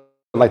do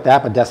it like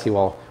that, but Desi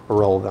will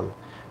roll them.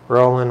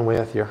 Rolling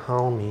with your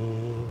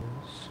homies.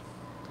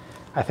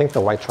 I think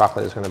the white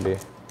chocolate is going to be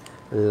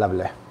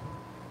lovely.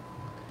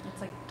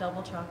 It's like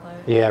double chocolate.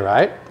 Yeah,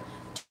 right?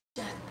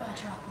 Death by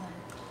chocolate.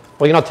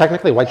 Well, you know,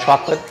 technically white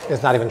chocolate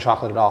is not even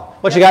chocolate at all.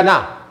 What you got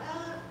now?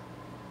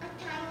 A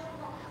tiny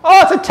bowl.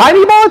 Oh, it's a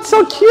tiny ball. It's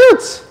so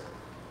cute.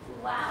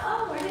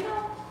 Wow, where'd it go?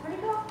 Where'd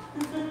it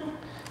go?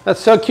 That's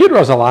so cute,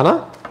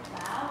 Rosalana.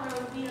 Wow, there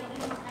would be a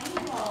little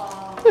tiny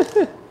ball.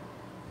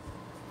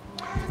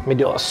 Let me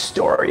do a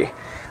story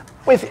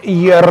with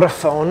your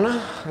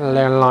phone,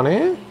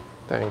 Leilani.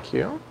 Thank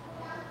you.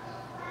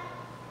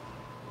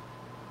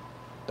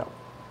 No.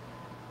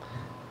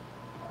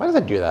 Why does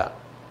it do that?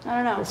 I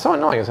don't know. It's so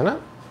annoying, isn't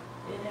it?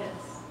 It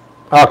is.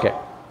 Okay.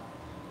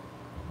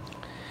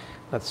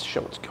 Let's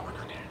show what's going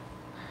on here.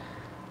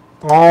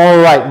 All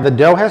right, the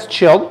dough has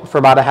chilled for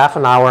about a half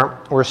an hour.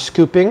 We're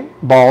scooping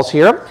balls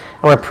here,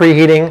 and we're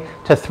preheating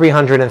to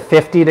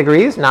 350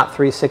 degrees, not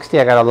 360.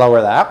 I gotta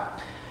lower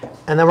that.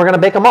 And then we're gonna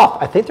bake them off.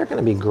 I think they're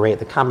gonna be great.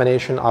 The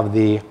combination of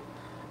the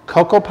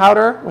cocoa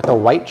powder with the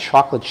white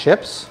chocolate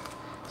chips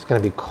is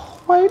gonna be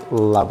quite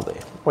lovely.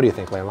 What do you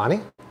think,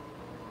 Leilani?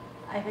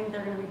 I think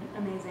they're going to be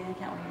amazing. I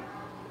can't wait.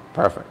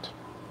 Perfect.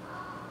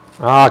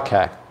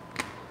 Okay.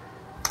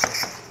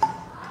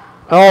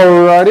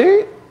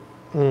 Alrighty.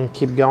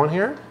 Keep going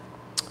here.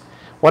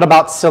 What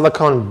about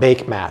silicone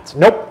bake mats?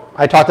 Nope.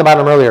 I talked about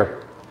them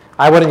earlier.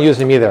 I wouldn't use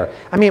them either.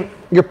 I mean,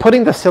 you're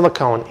putting the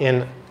silicone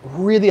in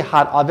really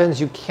hot ovens.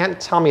 You can't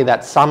tell me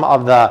that some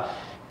of the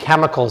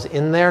chemicals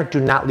in there do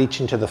not leach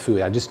into the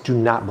food. I just do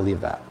not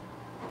believe that.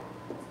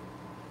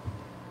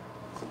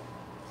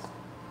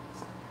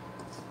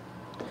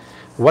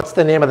 What's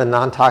the name of the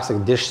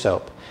non-toxic dish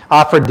soap?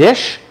 For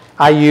dish,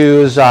 I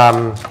use,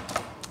 I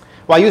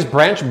use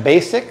Branch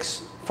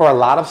Basics for a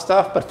lot of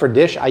stuff, but for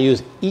dish, I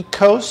use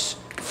Ecos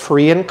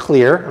Free and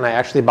Clear, and I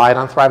actually buy it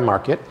on Thrive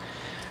Market.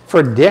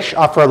 For dish,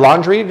 for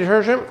laundry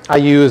detergent, I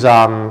use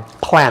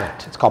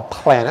Planet. It's called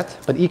Planet,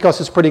 but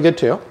Ecos is pretty good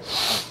too.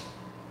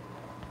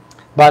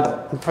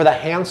 But for the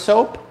hand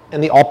soap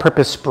and the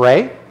all-purpose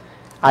spray,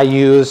 I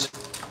use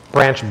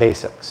Branch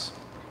Basics.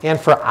 And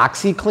for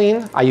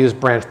OxyClean, I use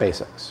Branch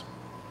Basics.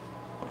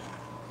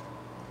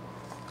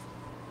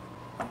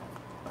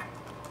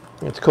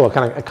 It's cool.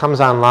 It comes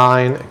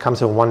online. It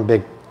comes in one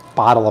big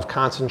bottle of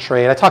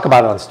concentrate. I talk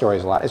about it on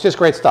stories a lot. It's just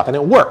great stuff, and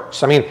it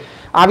works. I mean,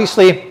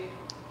 obviously,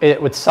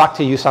 it would suck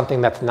to use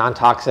something that's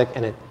non-toxic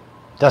and it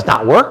does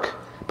not work,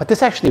 but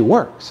this actually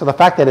works. So the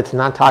fact that it's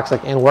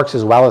non-toxic and works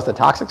as well as the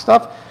toxic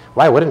stuff,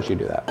 why wouldn't you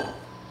do that?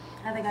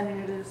 I think I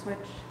need to do the switch.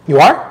 You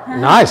are?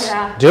 Nice.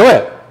 Yeah. Do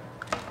it.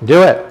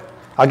 Do it.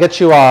 I'll get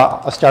you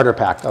a starter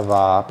pack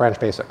of Branch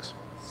Basics.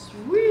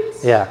 Sweet.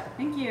 Yeah.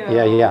 Thank you.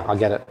 Yeah, I'll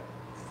get it.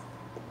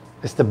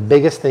 It's the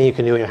biggest thing you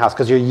can do in your house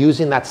because you're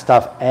using that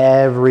stuff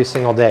every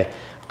single day.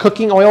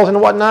 Cooking oils and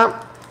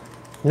whatnot,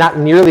 not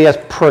nearly as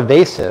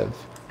pervasive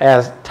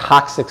as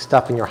toxic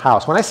stuff in your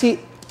house. When I see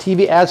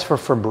TV ads for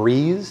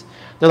Febreze,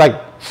 they're like,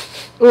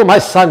 "Ooh, my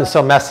son is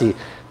so messy."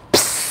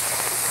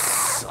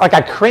 Psst. Like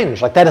I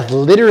cringe. Like that is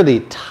literally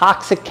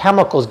toxic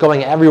chemicals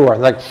going everywhere.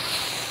 Like,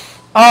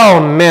 oh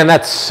man,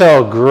 that's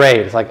so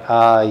great. It's like,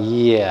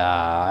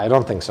 yeah, I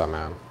don't think so,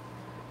 man.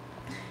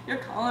 You're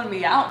calling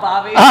me out,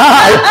 Bobby.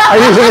 Are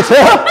you using it too?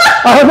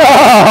 Oh no!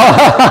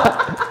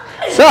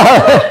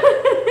 Sorry.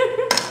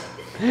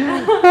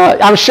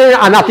 I'm sure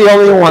I'm not the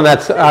only one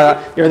that's,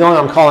 you're the one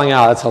I'm calling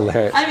out. That's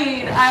hilarious. I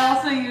mean, I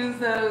also use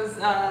those,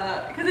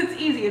 because it's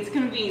easy, it's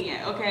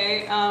convenient,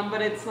 okay?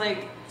 But it's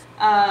like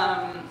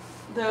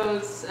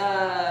those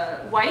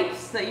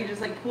wipes that you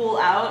just like pull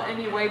out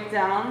and you wipe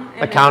down.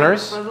 The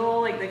counters?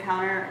 Like the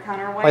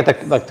counter wipes.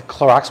 Like the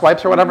Clorox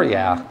wipes or whatever?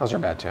 Yeah, those are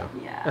bad too.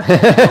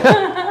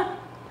 Yeah.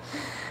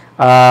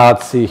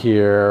 Let's see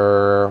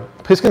here.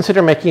 Please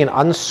consider making an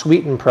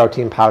unsweetened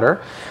protein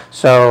powder.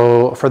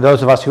 So for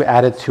those of us who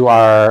add it to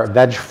our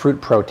veg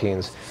fruit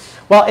proteins,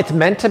 well, it's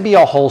meant to be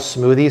a whole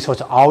smoothie, so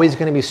it's always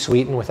going to be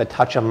sweetened with a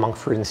touch of monk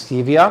fruit and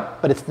stevia,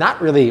 but it's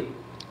not really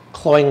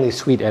cloyingly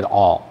sweet at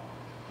all.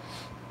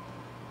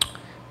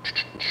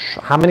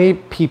 How many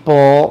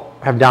people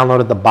have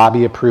downloaded the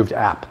Bobby approved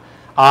app?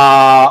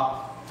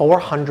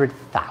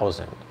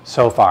 400,000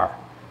 so far.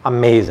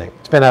 Amazing.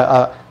 It's been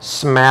a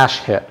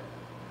smash hit.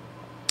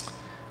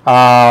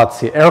 Let's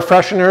see, air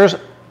fresheners,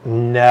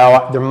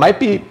 no. There might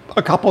be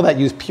a couple that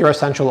use pure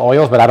essential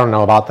oils, but I don't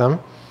know about them.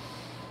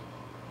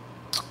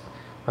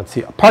 Let's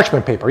see,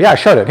 parchment paper. Yeah, I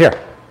showed it. Here,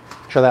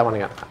 show that one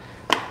again.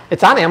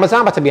 It's on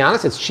Amazon, but to be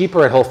honest, it's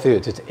cheaper at Whole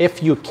Foods. It's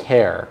If You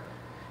Care.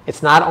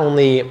 It's not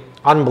only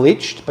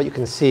unbleached, but you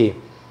can see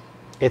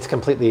it's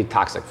completely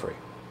toxic free.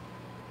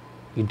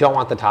 You don't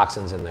want the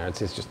toxins in there. It's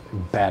just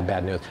bad,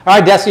 bad news. All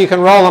right, Desi, you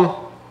can roll them.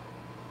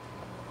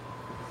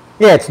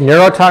 Yeah, it's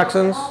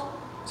neurotoxins.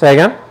 Say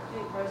again? Do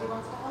you think Rosie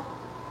wants to help?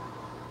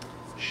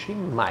 She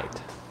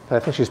might. But I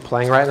think she's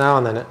playing right now,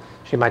 and then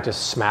she might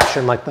just smash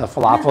him like the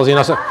falafels, you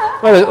know. So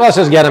let's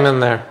just get him in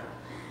there.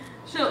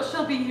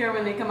 She'll be here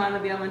when they come out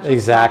of the oven.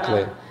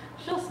 Exactly.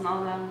 She'll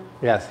smell them.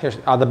 Yes. Here's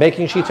the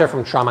baking sheets are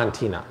from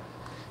Tramontina,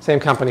 same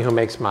company who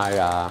makes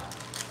my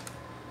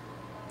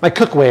my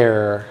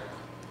cookware.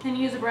 Can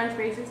you use a Branch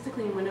Basics to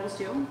clean windows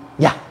too?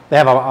 Yeah, they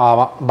have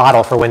a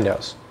bottle for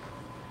windows.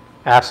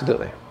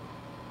 Absolutely.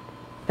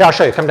 Yeah, I'll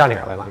show you. Come down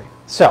here, Leilani.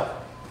 So,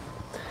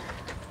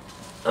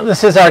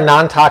 this is our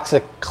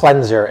non-toxic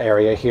cleanser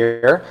area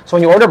here. So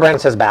when you order brand, it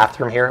says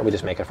bathroom here. We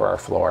just make it for our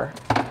floor.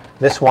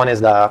 This one is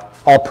the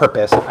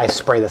all-purpose. I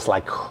spray this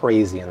like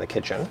crazy in the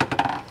kitchen.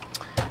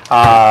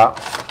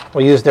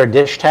 We use their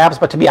dish tabs,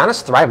 but to be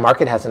honest, Thrive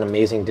Market has an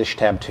amazing dish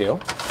tab too.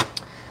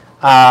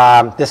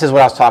 This is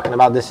what I was talking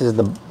about. This is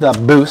the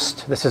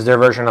Boost. This is their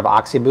version of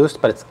Oxy Boost,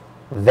 but it's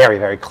very,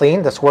 very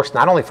clean. This works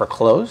not only for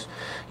clothes.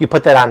 You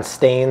put that on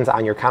stains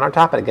on your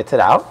countertop and it gets it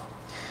out.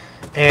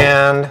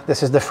 And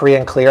this is the Free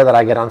and Clear that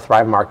I get on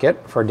Thrive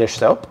Market for dish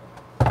soap.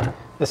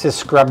 This is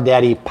Scrub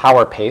Daddy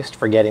Power Paste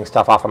for getting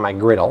stuff off of my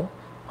griddle.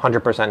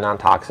 100%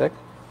 non-toxic.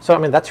 So, I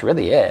mean, that's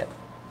really it.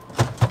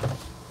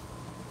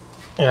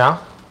 You know?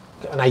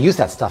 And I use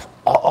that stuff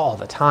all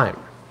the time.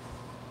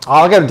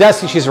 Oh, look at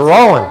Desi, she's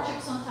rolling.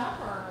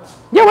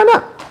 Yeah, why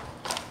not?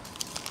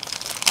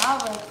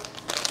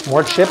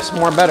 More chips,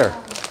 more better.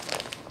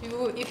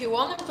 If you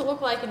want them to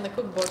look like in the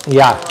cookbook.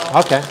 Yeah,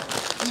 okay.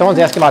 Someone's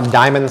asking about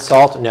diamond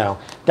salt. No.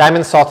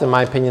 Diamond salt, in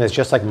my opinion, is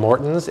just like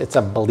Morton's. It's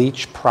a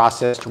bleach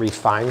processed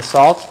refined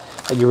salt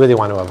that you really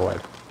want to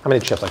avoid. How many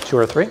chips? Like 2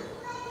 or 3?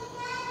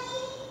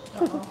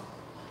 Uh-oh.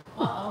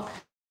 Uh-oh.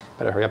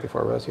 Better hurry up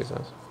before Rose uses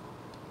those.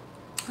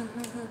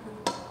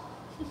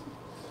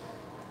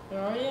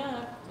 Oh,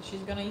 yeah.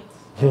 She's going to eat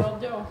raw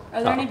dough.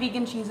 Are there any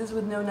vegan cheeses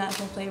with no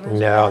natural flavors?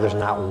 No, there's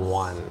not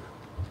one.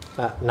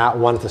 Not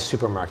one at the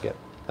supermarket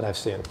that I've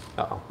seen.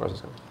 Uh-oh, Rose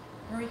is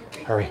going.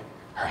 Hurry.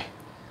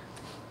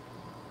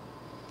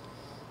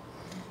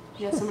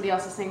 Yeah, somebody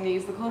else is saying to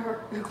use the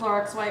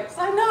Clorox wipes.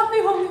 I'm not the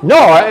only one.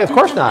 No, of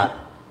course not.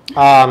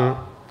 I'm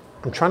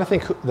trying to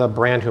think the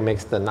brand who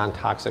makes the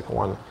non-toxic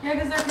one. Yeah,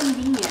 because they're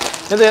convenient.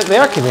 Yeah, they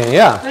are convenient,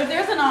 yeah. But if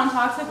there's a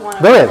non-toxic one,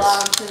 I There would is.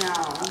 love to know.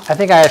 I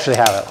think I actually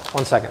have it.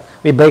 1 second.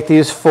 We bake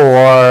these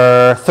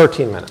for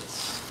 13 minutes.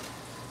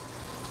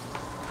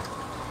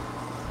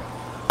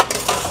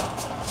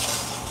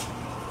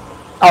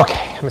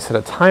 Okay, let me set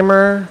a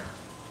timer.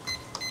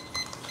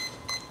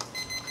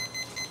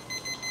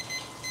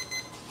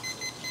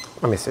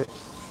 Let me see.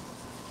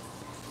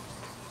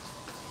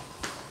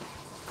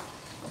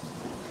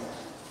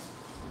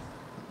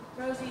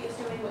 Rosie is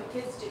doing what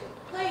kids do.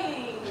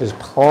 Playing. She's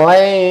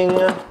playing.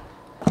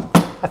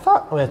 I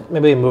thought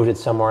maybe we moved it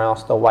somewhere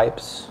else, the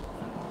wipes.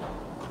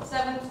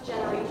 7th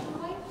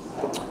generation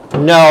wipes?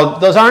 No,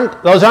 those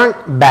aren't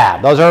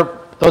bad. Those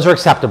are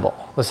acceptable.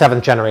 The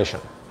 7th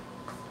generation.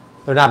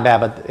 They're not bad,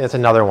 but it's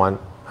another one.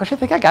 Actually, I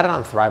think I got it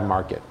on Thrive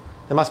Market.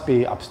 It must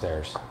be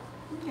upstairs.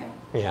 Okay.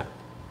 Yeah.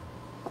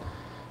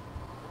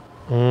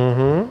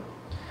 Mm-hmm.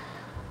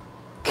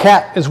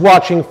 Kat is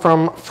watching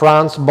from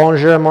France.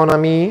 Bonjour, mon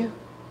ami.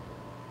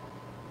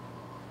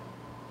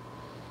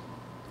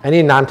 I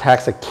need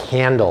non-toxic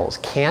candles.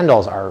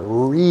 Candles are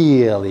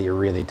really,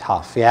 really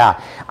tough.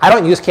 Yeah. I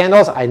don't use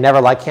candles. I never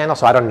like candles,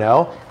 so I don't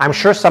know. I'm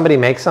sure somebody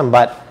makes them,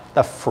 but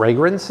the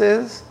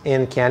fragrances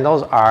in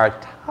candles are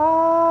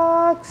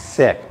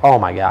toxic. Oh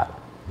my God.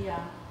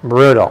 Yeah.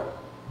 Brutal.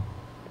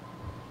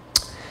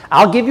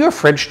 I'll give you a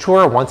fridge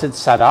tour once it's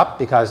set up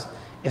because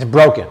it's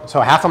broken.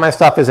 So half of my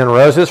stuff is in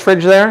Rose's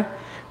fridge there,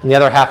 and the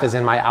other half is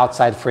in my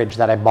outside fridge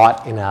that I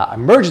bought in an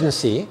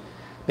emergency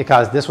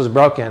because this was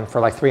broken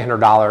for like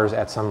 $300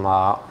 at some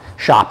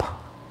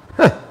shop.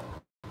 The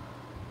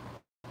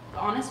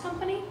Honest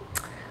Company?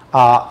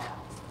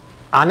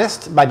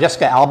 Honest by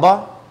Jessica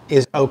Alba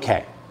is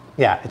okay.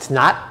 Yeah, it's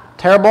not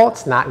terrible,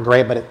 it's not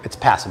great, but it's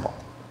passable.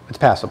 It's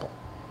passable.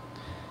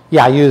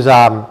 Yeah, I use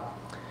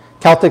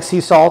Celtic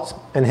sea salt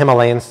and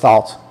Himalayan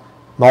salt.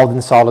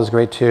 Malden salt is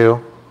great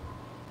too.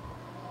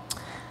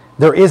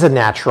 There is a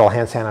natural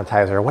hand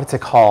sanitizer. What is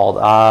it called?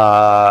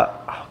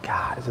 Oh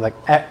God, is it like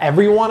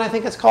Everyone? I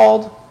think it's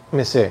called. Let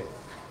me see.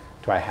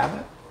 Do I have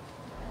it?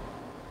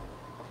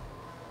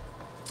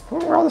 I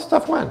wonder where all this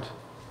stuff went.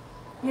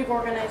 You've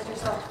organized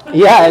yourself.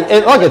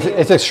 Yeah, look,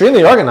 it's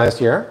extremely organized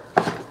here.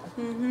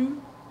 Mm-hmm.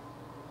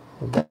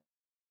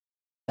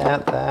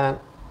 That.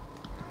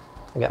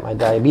 I got my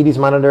diabetes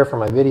monitor for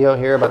my video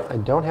here, but I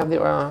don't have the.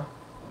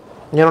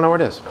 You don't know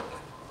where it is.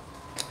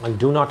 I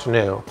do not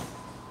know.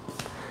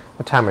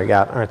 What time we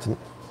got? All right, it's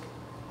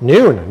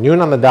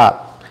noon on the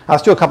dot.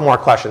 Let's do a couple more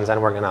questions,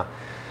 and we're gonna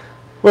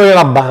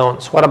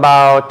bounce. What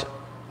about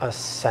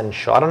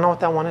Essential? I don't know what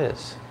that one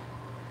is.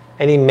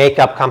 Any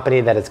makeup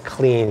company that is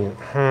clean?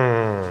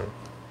 I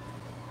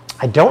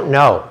don't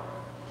know.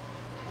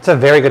 It's a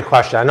very good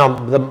question. I know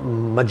the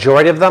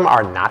majority of them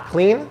are not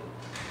clean.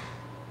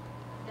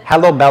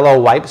 Hello Bello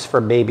wipes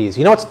for babies.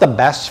 You know what's the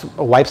best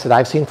wipes that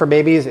I've seen for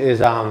babies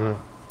is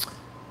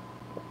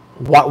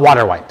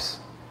water wipes.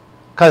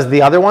 Because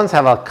the other ones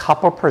have a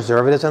couple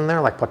preservatives in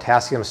there, like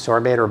potassium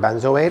sorbate or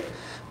benzoate.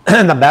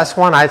 And the best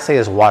one I'd say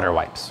is water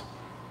wipes.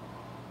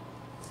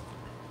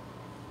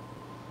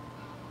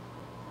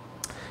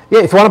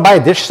 Yeah, if you want to buy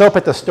a dish soap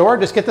at the store,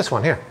 just get this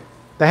one here.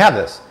 They have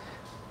this.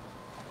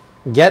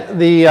 Get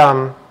the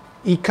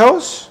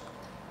Ecos,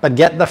 but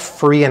get the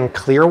free and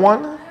clear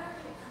one.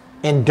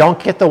 And don't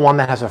get the one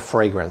that has a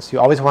fragrance. You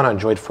always want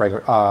to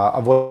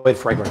avoid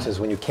fragrances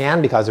when you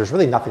can because there's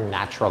really nothing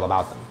natural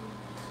about them.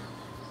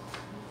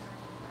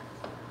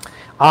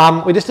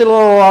 We just did a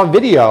little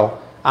video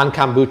on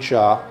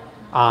kombucha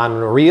on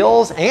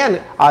Reels,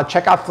 and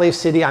check out Flave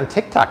City on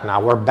TikTok now.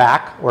 We're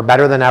back. We're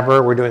better than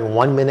ever. We're doing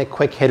 1-minute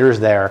quick hitters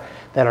there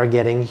that are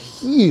getting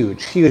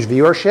huge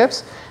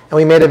viewerships. And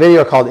we made a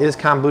video called Is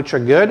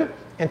Kombucha Good?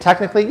 And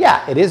technically,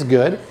 yeah, it is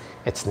good.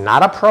 It's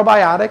not a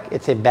probiotic.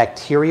 It's a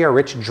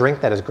bacteria-rich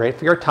drink that is great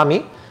for your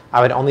tummy.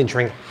 I would only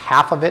drink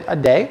half of it a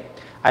day.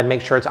 I'd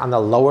make sure it's on the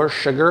lower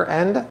sugar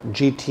end.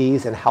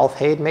 GT's and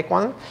Health Aid make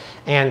one.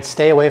 And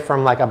stay away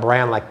from like a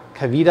brand like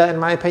Kavita, in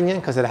my opinion,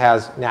 because it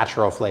has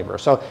natural flavor.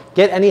 So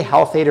get any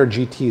Health Aid or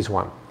GT's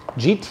one.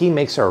 GT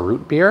makes a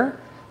root beer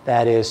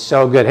that is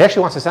so good. He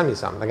actually wants to send me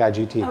some, the guy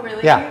GT. Oh,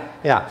 really?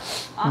 Yeah.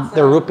 Awesome.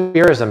 The root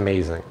beer is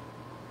amazing.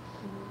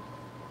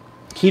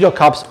 Keto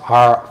cups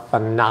are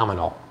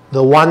phenomenal.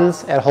 The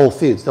ones at Whole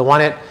Foods, the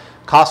one at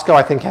Costco,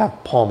 I think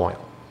have palm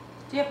oil.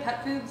 Do you have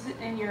pet foods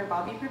in your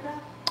Bobby Prep bag?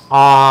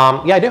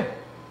 Yeah, I do.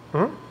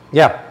 Mm-hmm.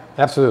 Yeah,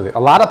 absolutely. A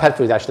lot of pet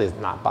food actually is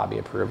not Bobby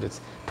approved.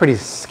 It's pretty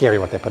scary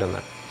what they put in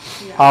there.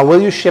 Yeah.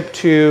 Will you ship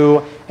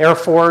to Air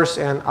Force?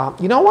 And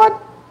you know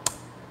what?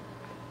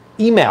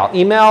 Email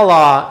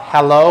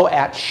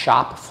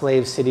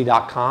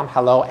hello@shopflavecity.com,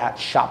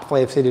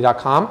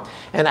 hello@shopflavecity.com,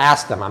 and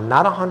ask them. I'm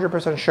not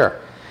 100% sure.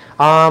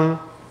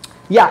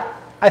 Yeah,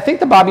 I think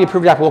the Bobby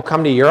approved app will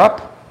come to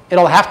Europe.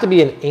 It'll have to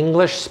be an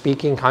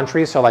English-speaking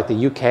country, so like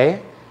the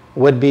UK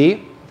would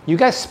be. You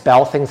guys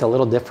spell things a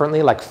little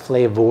differently, like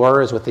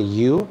flavor is with a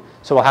U,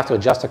 so we'll have to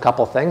adjust a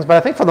couple things, but I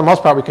think for the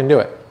most part we can do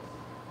it.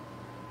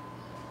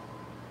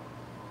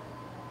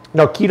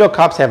 No, keto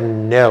cups have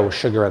no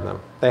sugar in them.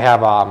 They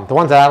have, the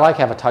ones that I like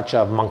have a touch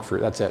of monk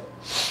fruit. That's it.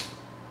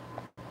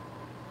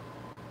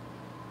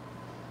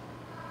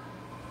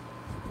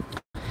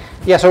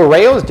 Yeah, so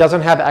Rayo's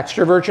doesn't have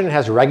extra virgin. It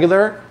has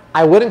regular.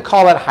 I wouldn't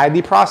call it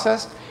highly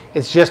processed.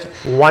 It's just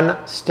one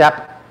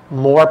step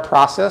more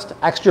processed.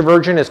 Extra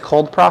virgin is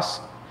cold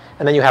press.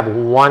 And then you have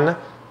one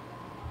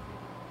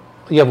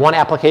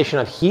application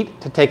of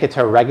heat to take it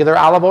to regular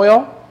olive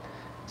oil.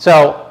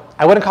 So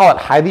I wouldn't call it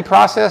highly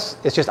processed.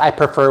 It's just I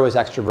prefer it was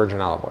extra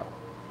virgin olive oil.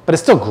 But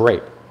it's still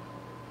great.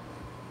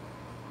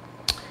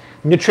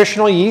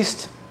 Nutritional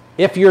yeast,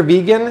 if you're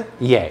vegan,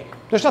 yay.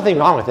 There's nothing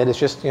wrong with it. It's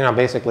just, you know,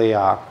 basically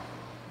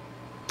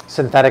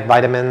synthetic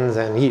vitamins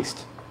and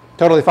yeast.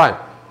 Totally fine.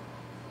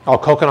 Oh,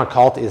 coconut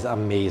cult is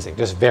amazing.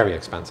 Just very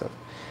expensive.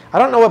 I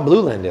don't know what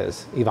Blue Land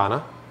is,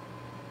 Ivana.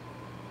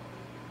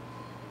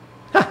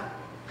 Huh.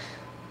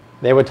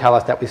 They would tell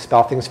us that we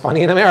spell things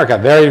funny in America.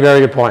 Very, very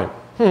good point.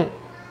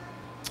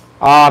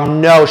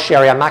 No,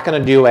 Sherry, I'm not going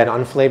to do an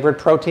unflavored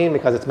protein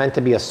because it's meant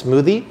to be a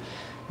smoothie,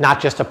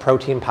 not just a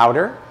protein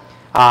powder.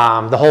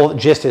 The whole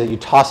gist is that you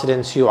toss it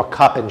into a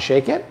cup and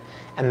shake it,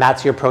 and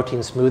that's your protein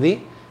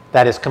smoothie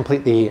that is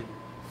completely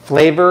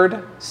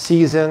flavored,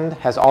 seasoned,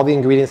 has all the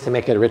ingredients to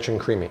make it rich and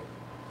creamy.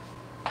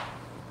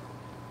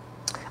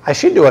 I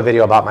should do a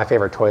video about my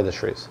favorite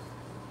toiletries.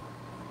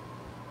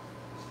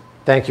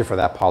 Thank you for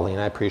that, Pauline.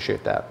 I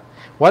appreciate that.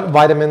 What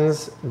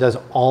vitamins does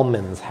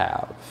almonds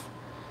have?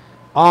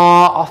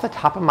 Off the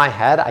top of my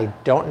head, I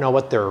don't know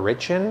what they're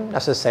rich in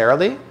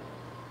necessarily.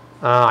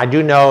 I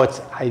do know it's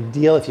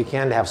ideal if you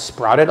can to have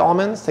sprouted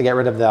almonds to get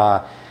rid of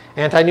the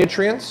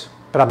anti-nutrients,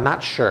 but I'm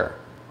not sure.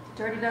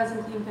 Dirty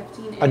Dozen Clean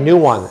 15 A new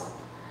one.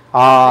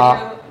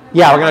 Yeah,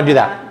 we're going to do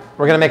that.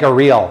 We're going to make a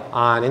reel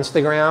on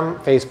Instagram,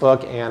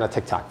 Facebook, and a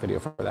TikTok video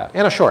for that,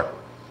 and a short.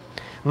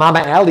 Mama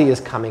Allie is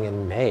coming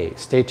in May.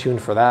 Stay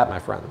tuned for that, my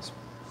friends.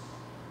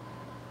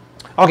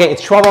 Okay,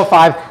 it's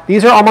 12:05.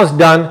 These are almost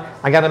done.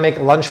 I got to make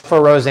lunch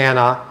for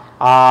Rosanna.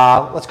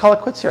 Let's call it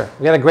quits here.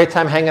 We had a great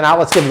time hanging out.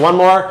 Let's give one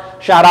more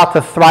shout out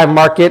to Thrive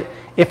Market.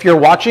 If you're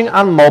watching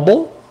on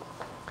mobile,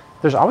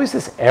 there's always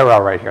this arrow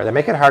right here. They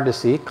make it hard to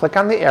see. Click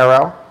on the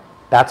arrow.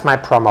 That's my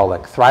promo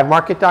link.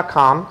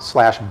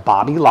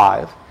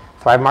 thrivemarket.com/BobbyLive.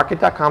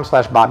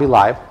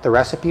 thrivemarket.com/BobbyLive. The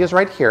recipe is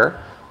right here.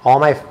 All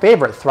my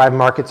favorite Thrive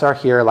Markets are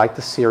here, like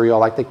the cereal,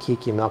 like the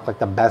Kiki Milk, like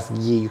the best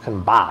ghee you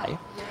can buy.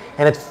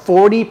 And it's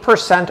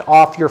 40%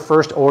 off your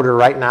first order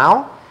right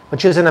now,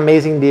 which is an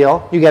amazing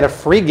deal. You get a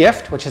free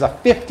gift, which is a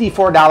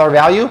 $54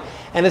 value,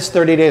 and it's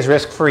 30 days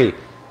risk-free.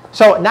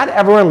 So not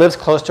everyone lives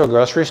close to a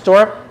grocery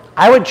store.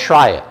 I would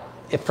try it.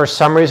 If for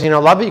some reason you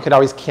don't love it, you could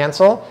always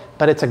cancel,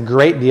 but it's a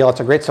great deal.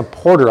 It's a great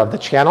supporter of the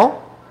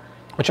channel,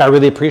 which I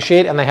really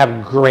appreciate, and they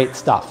have great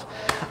stuff.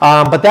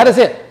 But that is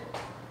it.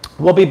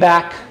 We'll be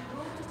back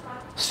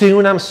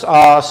soon, I'm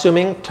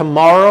assuming.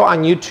 Tomorrow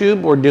on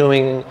YouTube, we're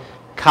doing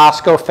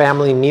Costco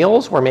family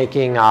meals. We're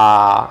making,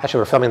 actually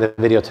we're filming the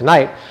video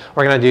tonight.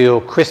 We're gonna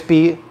do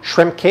crispy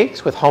shrimp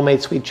cakes with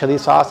homemade sweet chili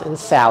sauce and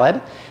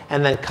salad.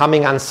 And then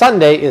coming on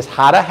Sunday is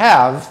how to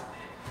have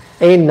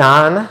a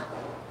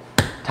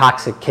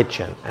non-toxic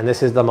kitchen. And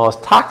this is the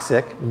most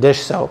toxic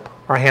dish soap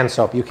or hand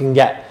soap you can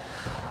get.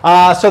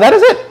 So that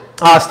is it.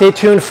 Stay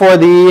tuned for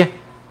the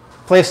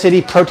Flav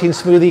City protein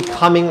smoothie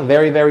coming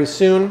very, very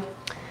soon.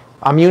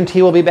 Immune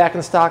tea will be back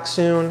in stock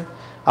soon.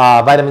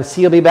 Vitamin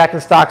C will be back in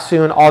stock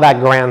soon, all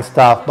that grand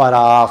stuff.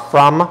 But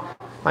from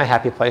my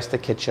happy place, the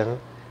kitchen,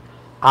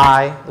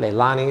 I,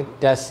 Leilani,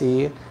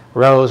 Desi,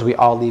 Rose, we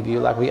all leave you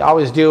like we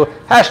always do.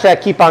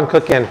 Hashtag keep on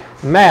cooking.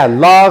 Mad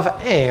love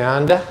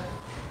and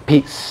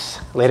peace.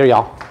 Later,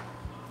 y'all.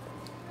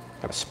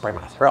 Gotta spray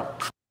my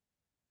throat.